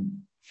learned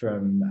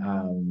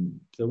from,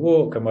 the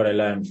walk and what I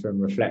learned from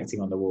reflecting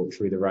on the walk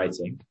through the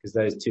writing, because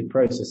those two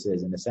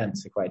processes in a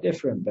sense are quite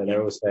different, but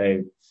they're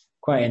also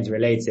quite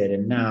interrelated.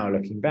 And now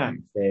looking back,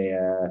 they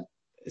are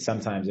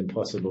sometimes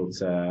impossible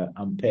to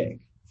unpick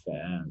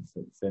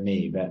for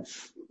me. But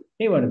I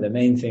think one of the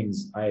main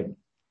things I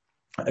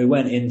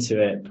went into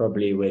it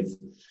probably with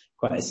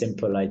quite a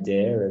simple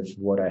idea of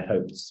what I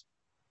hoped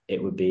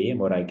it would be and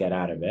what I get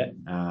out of it.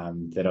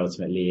 That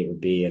ultimately it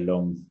would be a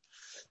long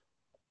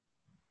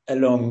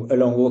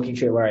walking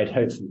trip where I'd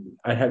hope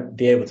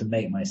be able to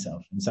make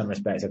myself. In some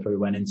respects, I probably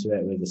went into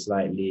it with a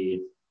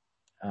slightly,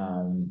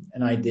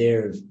 an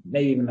idea of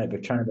maybe even like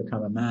trying to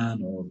become a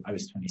man, or I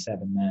was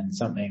 27 then,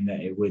 something that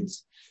it would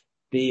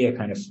be a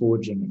kind of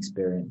forging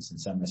experience in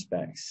some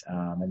respects,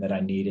 and that I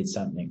needed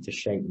something to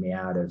shake me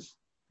out of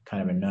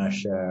kind of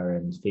inertia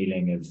and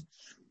feeling of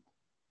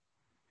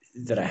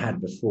that I had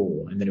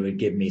before, and that it would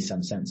give me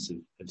some sense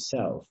of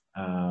self,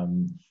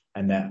 and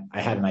that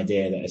I had an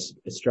idea that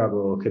a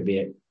struggle could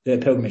be the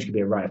pilgrimage could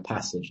be a rite of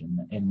passage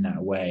in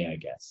that way, I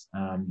guess.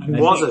 And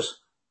was it?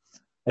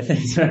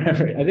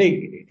 I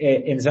think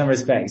in some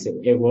respects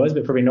it was,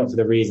 but probably not for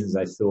the reasons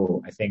I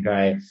thought. I think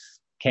I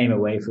came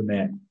away from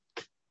it,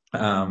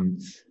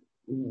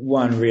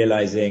 one,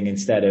 realizing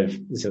instead of,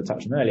 this I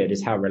touched on earlier,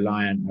 just how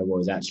reliant I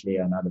was actually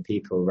on other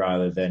people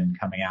rather than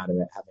coming out of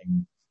it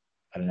having,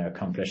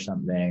 accomplished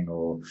something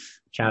or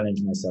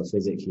challenged myself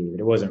physically.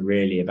 But it wasn't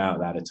really about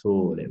that at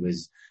all. It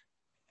was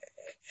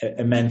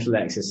a mental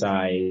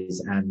exercise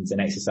and an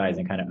exercise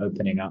in kind of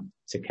opening up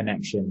to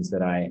connections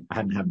that I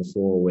hadn't had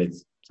before with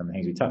some of the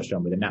things we touched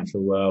on, with the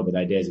natural world, with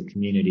ideas of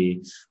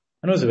community,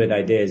 and also with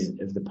ideas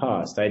of the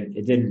past.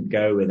 It didn't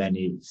go with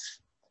any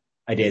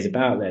ideas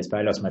about this,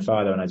 but I lost my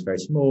father when I was very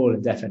small,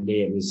 and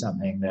definitely it was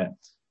something that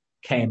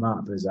came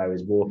up as I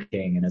was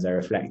walking and as I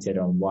reflected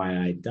on why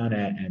I'd done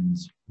it and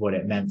what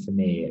it meant for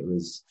me. It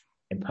was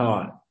in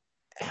part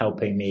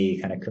helping me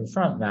kind of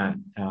confront that,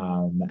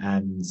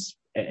 and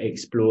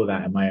explore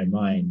that in my own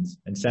mind.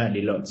 And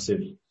certainly lots of,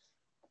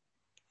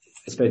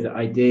 I suppose, the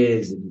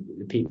ideas,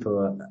 the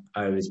people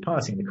I was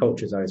passing, the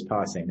cultures I was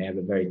passing, they have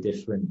a very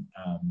different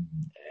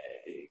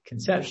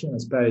conception, I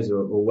suppose,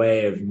 or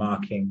way of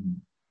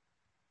marking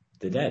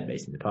the dead,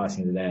 basically the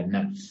passing of the dead.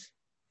 And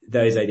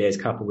those ideas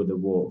coupled with the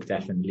walk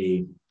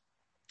definitely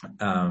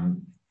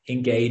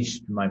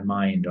engaged my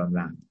mind on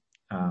that,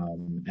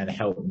 and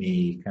helped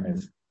me kind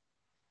of,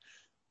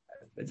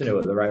 I don't know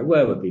what the right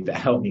word would be, but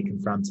help me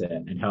confront it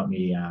and help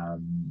me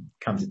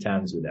come to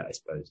terms with it, I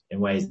suppose, in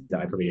ways that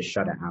I probably just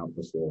shut it out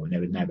before. And it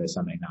was never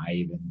something that I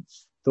even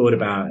thought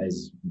about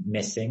as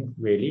missing,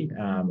 really,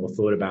 or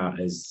thought about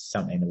as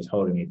something that was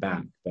holding me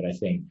back. But I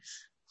think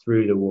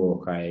through the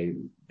walk, I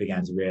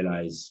began to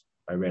realized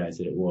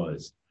that it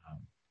was.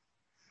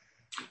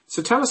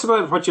 So tell us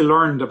about what you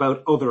learned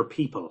about other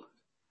people.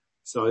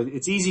 So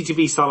it's easy to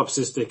be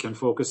solipsistic and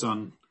focus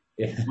on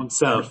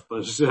oneself,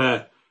 but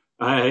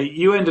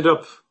you ended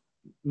up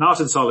not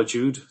in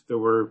solitude. There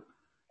were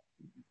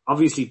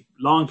obviously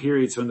long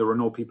periods when there were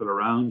no people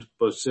around,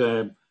 but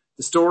the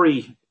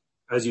story,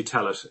 as you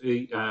tell it,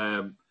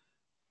 the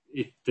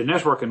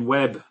network and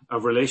web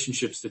of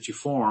relationships that you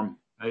form,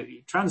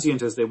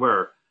 transient as they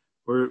were,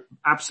 were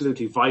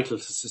absolutely vital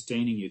to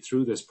sustaining you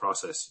through this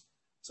process.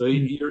 So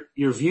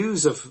your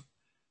views of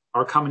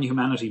our common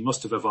humanity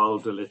must have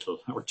evolved a little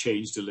or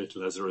changed a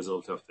little as a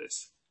result of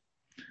this.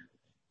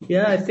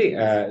 Yeah, I think,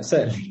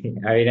 certainly.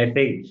 I mean, I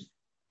think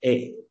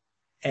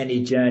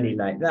any journey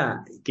like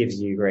that gives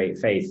you great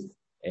faith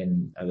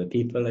in other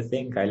people. I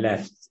think I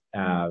left,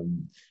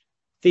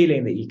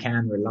 feeling that you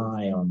can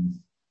rely on,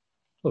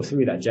 well,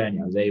 through that journey,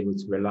 I was able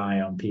to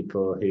rely on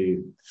people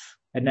who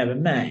I'd never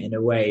met in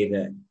a way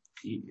that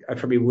I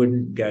probably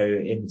wouldn't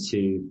have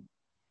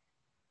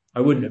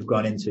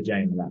gone into a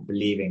journey like that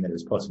believing that it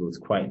was possible to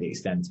quite the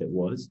extent it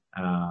was.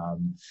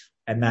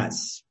 And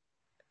that's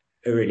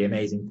a really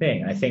amazing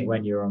thing. I think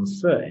when you're on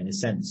foot, in a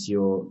sense,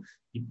 you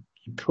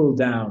pull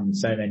down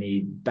so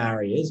many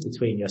barriers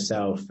between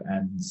yourself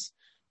and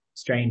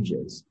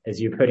strangers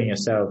as you're putting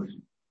yourself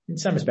in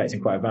some respects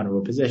in quite a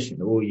vulnerable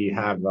position. All you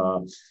have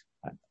are,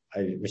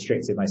 I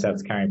restricted myself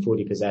to carrying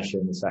 40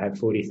 possessions. So I had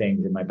 40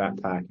 things in my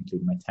backpack,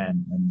 including my tent,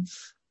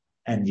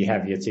 and you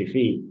have your 2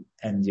 feet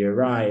and you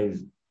arrive.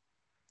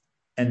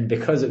 And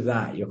because of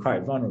that, you're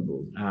quite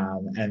vulnerable.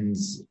 And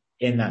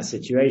in that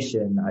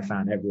situation, I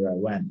found everywhere I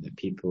went that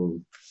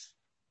people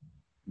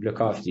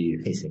look after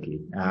you, basically.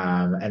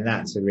 And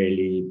that's a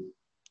really,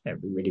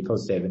 really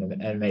positive and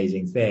an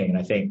amazing thing. And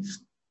I think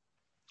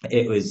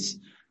it was,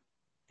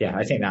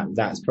 I think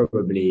that's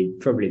probably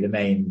the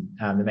main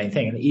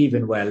thing. And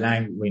even where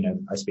I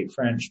speak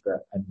French,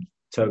 and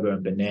Togo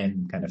and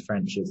Benin, kind of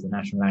French is the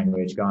national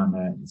language,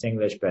 Ghana, it's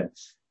English, but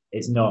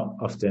it's not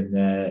often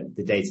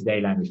the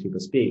day-to-day language people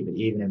speak. But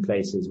even in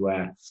places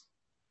where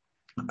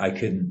I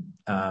couldn't,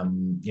 I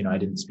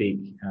didn't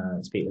speak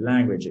the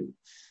language,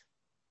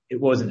 it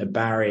wasn't a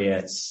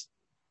barrier.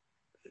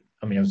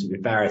 Obviously it was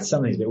a barrier to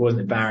some things, but it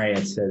wasn't a barrier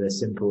to the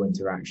simple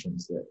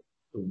interactions that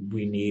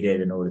we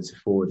needed in order to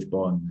forge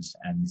bonds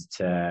and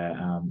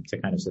to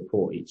kind of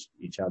support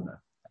each other.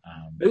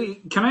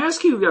 Can I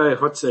ask you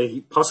what's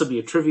possibly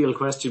a trivial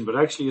question, but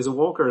actually as a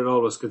walker it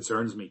always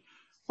concerns me.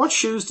 What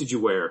shoes did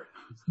you wear?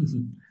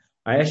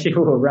 I actually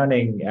wore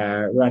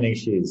running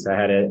shoes. I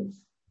had a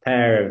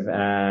pair of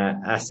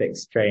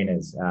Asics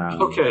trainers.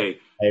 Okay.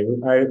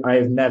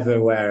 I've never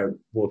wear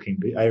walking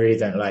boots. I really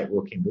don't like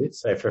walking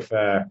boots. I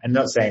prefer, I'm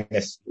not saying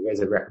this as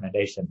a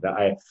recommendation, but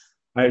I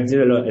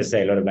do a lot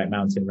of like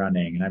mountain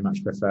running, and I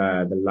much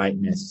prefer the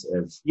lightness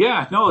of.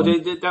 Yeah, no,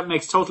 that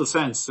makes total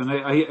sense. And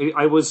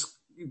I was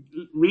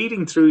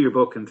reading through your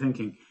book and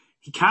thinking,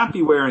 he can't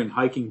be wearing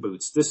hiking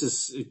boots.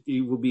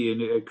 It would be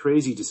a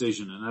crazy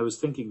decision. And I was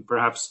thinking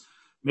perhaps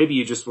maybe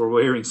you just were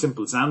wearing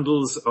simple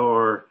sandals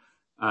or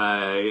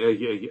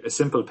a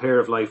simple pair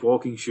of light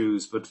walking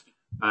shoes, but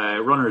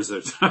runners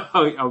are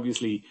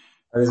obviously.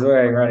 I was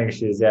wearing running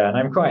shoes, yeah, and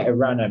I'm quite a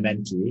runner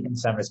mentally in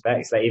some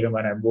respects. Like even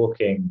when I'm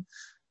walking,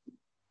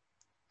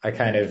 I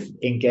kind of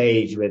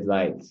engage with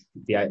I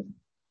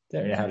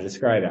don't know how to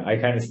describe it. I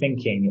kind of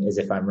thinking as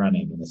if I'm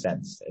running in a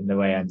sense, in the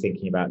way I'm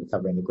thinking about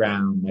covering the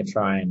ground. I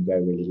try and go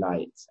really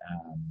light.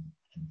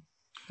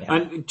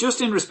 And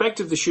just in respect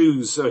of the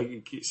shoes,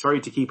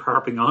 sorry to keep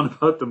harping on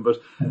about them,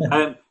 but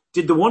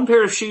did the one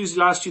pair of shoes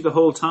last you the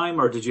whole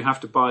time, or did you have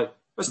to buy?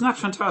 Wasn't that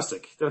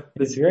fantastic?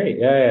 It's great.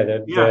 Yeah.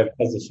 The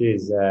pairs of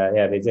shoes,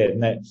 they did.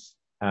 And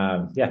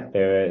they're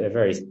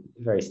very,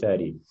 very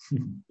sturdy.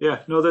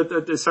 Yeah, no,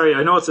 sorry,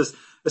 I know it's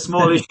a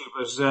small issue,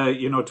 but,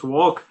 to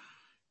walk,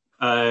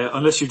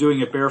 unless you're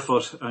doing it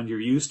barefoot and you're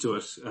used to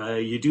it,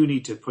 you do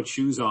need to put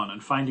shoes on,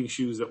 and finding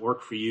shoes that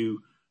work for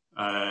you,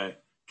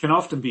 can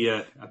often be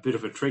a bit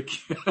of a trick.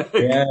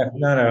 Yeah,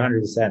 no,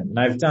 100%. And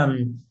I've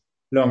done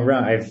long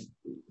run.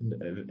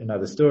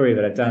 Another story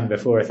that I've done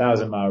before,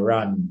 1,000-mile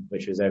run,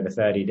 which was over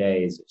 30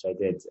 days, which I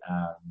did,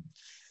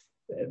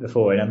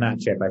 before. And on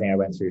that trip, I think I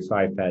went through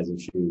 5 pairs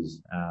of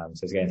shoes. So I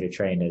was going through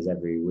trainers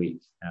every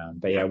week.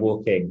 But yeah,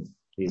 walking,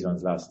 these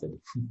ones lasted.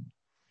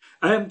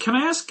 Can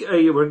I ask,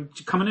 we're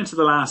coming into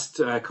the last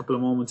couple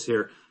of moments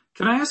here.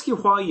 Can I ask you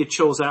why you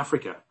chose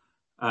Africa,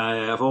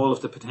 of all of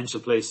the potential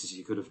places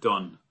you could have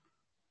done?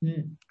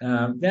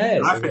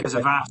 Africa is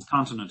a vast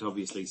continent,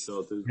 obviously.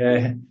 So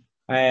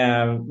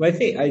I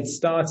think I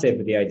started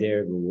with the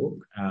idea of a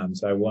walk.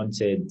 So I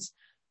wanted,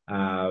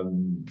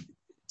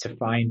 to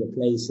find a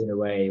place in a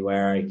way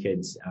where I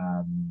could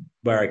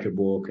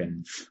walk,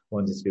 and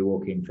wanted to be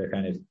walking for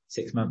kind of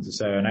 6 months or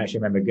so. And I actually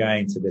remember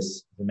going to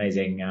this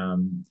amazing,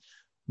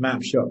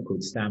 map shop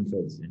called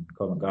Stanford's in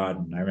Covent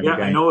Garden.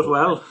 I know it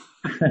well.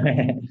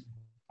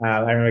 I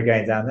remember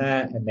going down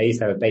there, and they used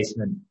to have a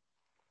basement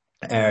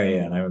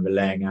area, and I remember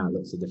laying out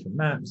lots of different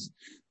maps.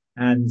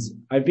 And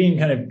I've been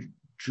kind of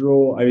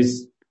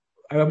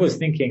I was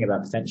thinking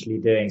about potentially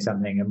doing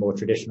a more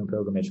traditional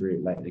pilgrimage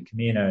route like the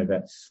Camino,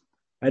 but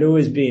I'd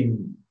always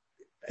been,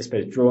 I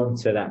suppose, drawn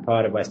to that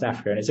part of West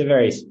Africa. And it's a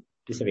very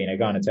specific,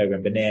 Ghana, Togo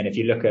and Benin. If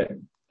you look at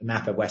the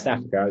map of West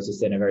Africa, I was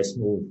just in a very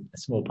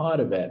small part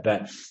of it.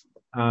 But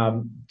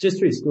just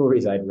through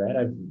stories I'd read,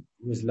 I've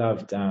always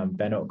loved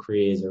Ben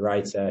Okri as a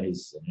writer.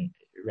 He's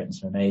written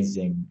some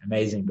amazing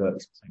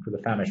books. Something called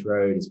The Famished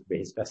Road is probably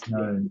his best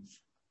known.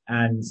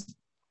 And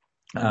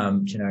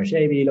Chinara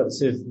Achebe.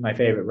 Lots of my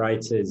favorite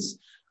writers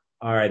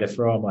are either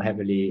from or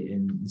heavily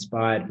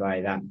inspired by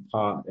that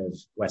part of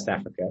West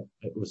Africa,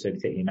 also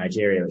particularly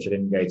Nigeria, which I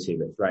didn't go to,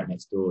 but it's right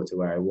next door to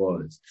where I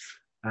was.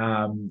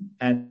 And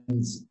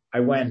I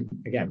went,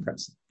 again,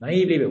 perhaps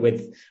naively, but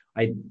with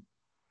a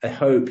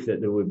hope that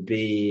there would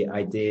be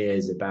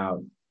ideas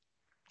about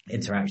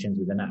interactions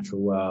with the natural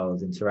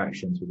world,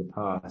 interactions with the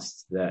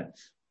past that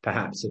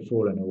perhaps have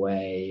fallen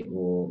away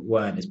or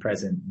weren't as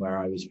present where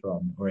I was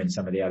from or in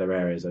some of the other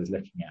areas I was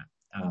looking at.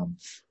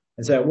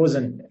 And so it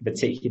wasn't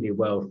particularly I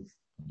wouldn't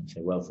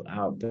say well thought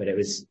out, but it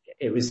was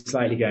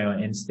slightly going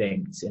on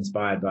instinct,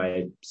 inspired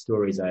by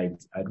stories I'd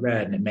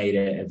read, and it made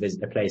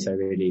it a place I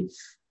really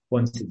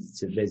wanted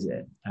to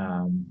visit.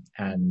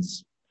 And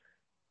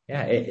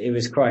yeah, it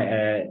was quite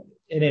an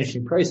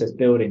interesting process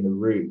building the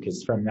route,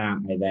 because from that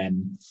I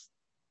then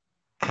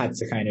had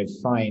to kind of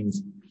find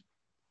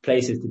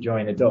places to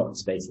join the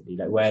dots, basically,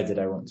 like where did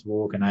I want to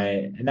walk, and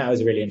that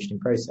was a really interesting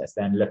process,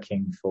 then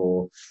looking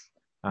for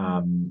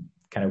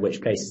kind of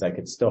which places I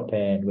could stop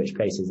in, which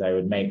places I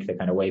would make the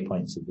kind of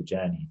waypoints of the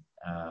journey.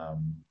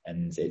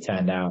 And it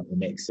turned out a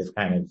mix of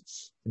kind of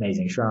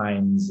amazing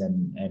shrines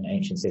and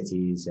ancient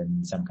cities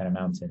and some kind of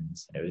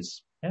mountains. And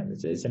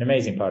it's an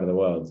amazing part of the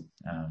world.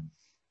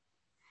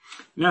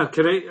 Now,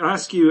 could I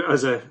ask you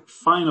as a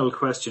final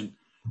question,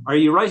 are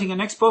you writing a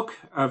next book?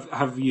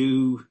 Have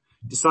you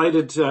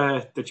decided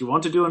that you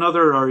want to do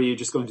another, or are you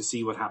just going to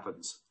see what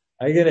happens?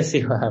 I'm going to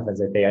see what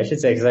happens, I think. I should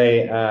say, because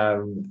I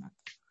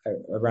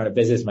run a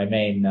business. My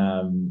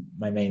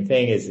main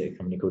thing is a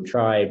company called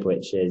Tribe,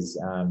 which is,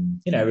 a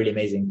really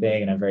amazing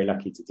thing. And I'm very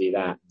lucky to do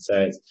that.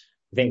 So I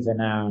think for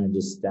now I'm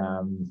just,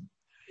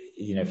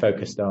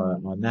 focused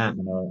on that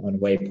and on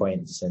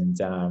Waypoints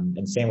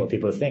and seeing what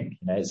people think.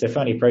 It's a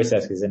funny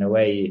process, because in a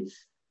way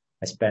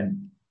I spent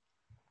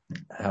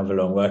however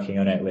long working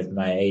on it with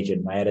my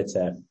agent, my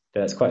editor,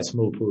 but that's quite a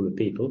small pool of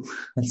people.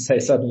 And so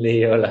suddenly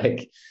you're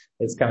like,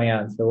 it's coming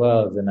out into the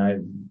world, and I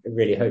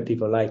really hope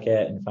people like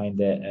it and find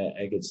it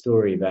a good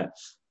story. But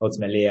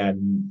ultimately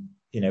I'm,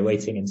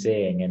 waiting and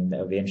seeing, and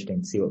it'll be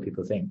interesting to see what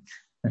people think.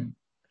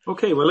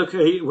 Okay. Well, look,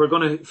 we're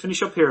going to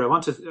finish up here. I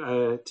want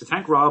to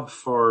thank Rob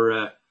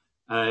for,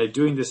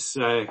 doing this,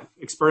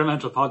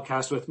 experimental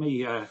podcast with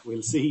me.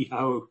 We'll see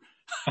how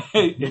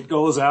it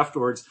goes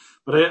afterwards.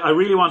 But I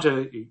really want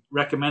to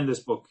recommend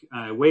this book,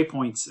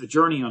 Waypoints, A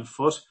Journey on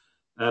Foot,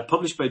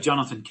 published by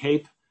Jonathan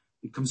Cape.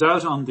 It comes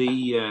out on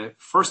the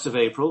 1st of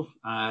April,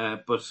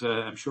 but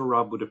I'm sure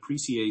Rob would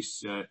appreciate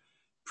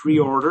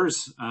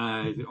pre-orders.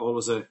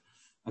 Always a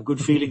good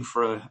feeling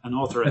for an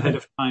author ahead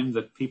of time,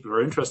 that people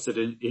are interested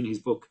in his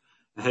book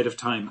ahead of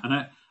time.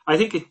 And I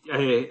think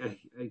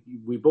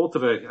we both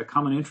have a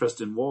common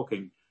interest in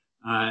walking.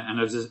 And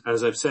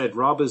as I've said,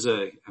 Rob is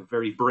a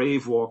very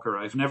brave walker.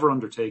 I've never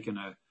undertaken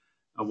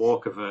a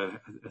walk of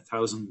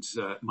 1,000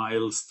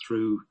 miles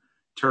through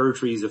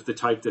territories of the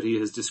type that he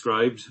has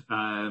described.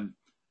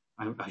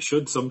 I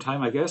should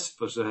sometime, I guess,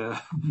 but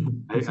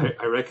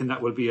I reckon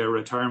that will be a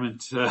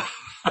retirement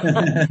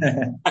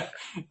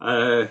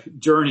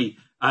journey.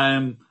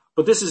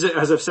 But this is,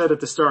 as I've said at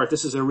the start,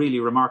 this is a really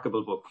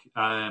remarkable book.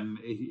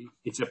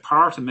 It's a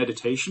part a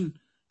meditation.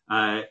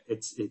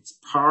 It's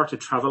part a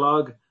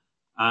travelogue.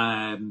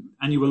 And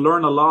you will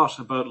learn a lot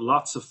about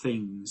lots of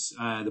things.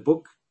 The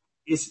book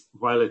is,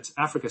 while it's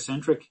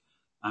Africa-centric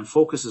and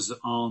focuses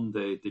on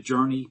the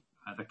journey,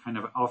 that kind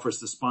of offers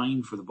the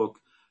spine for the book,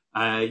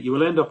 you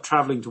will end up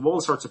traveling to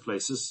all sorts of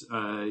places.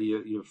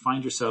 You'll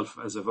find yourself,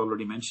 as I've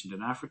already mentioned,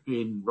 in Africa,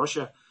 in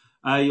Russia.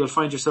 You'll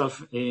find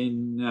yourself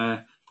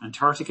in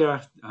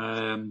Antarctica.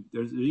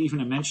 There's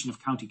even a mention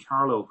of County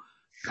Carlow,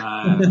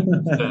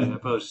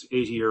 about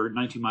 80 or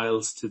 90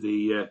 miles to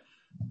the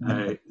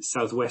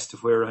southwest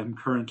of where I'm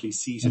currently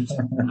seated.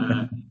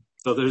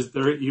 So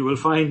you will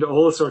find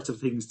all sorts of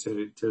things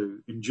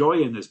to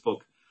enjoy in this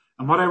book.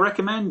 And what I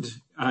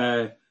recommend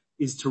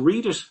is to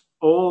read it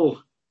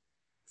all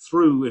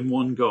through in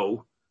one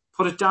go,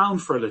 put it down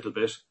for a little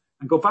bit,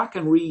 and go back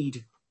and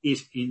read it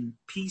in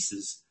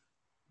pieces,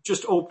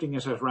 just opening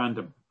it at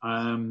random.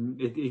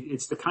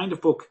 It's the kind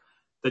of book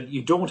that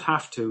you don't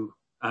have to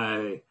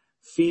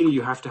feel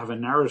you have to have a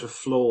narrative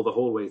flow the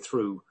whole way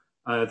through.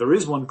 There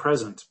is one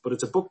present, but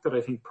it's a book that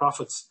I think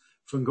profits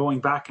from going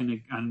back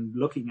and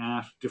looking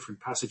at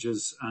different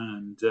passages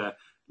and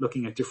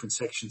looking at different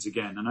sections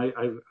again. And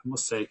I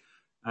must say,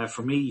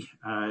 for me,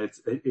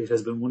 it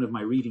has been one of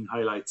my reading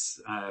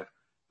highlights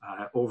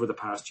over the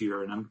past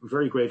year, and I'm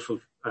very grateful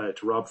to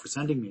Rob for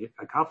sending me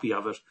a copy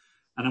of it.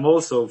 And I'm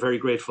also very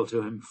grateful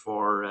to him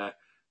for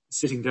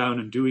sitting down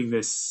and doing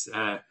this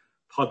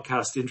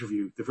podcast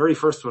interview, the very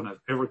first one I've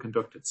ever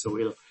conducted. So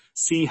we'll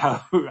see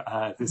how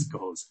this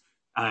goes.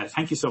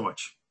 Thank you so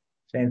much.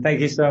 Shane, thank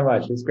you so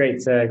much. It's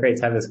great to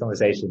have this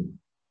conversation.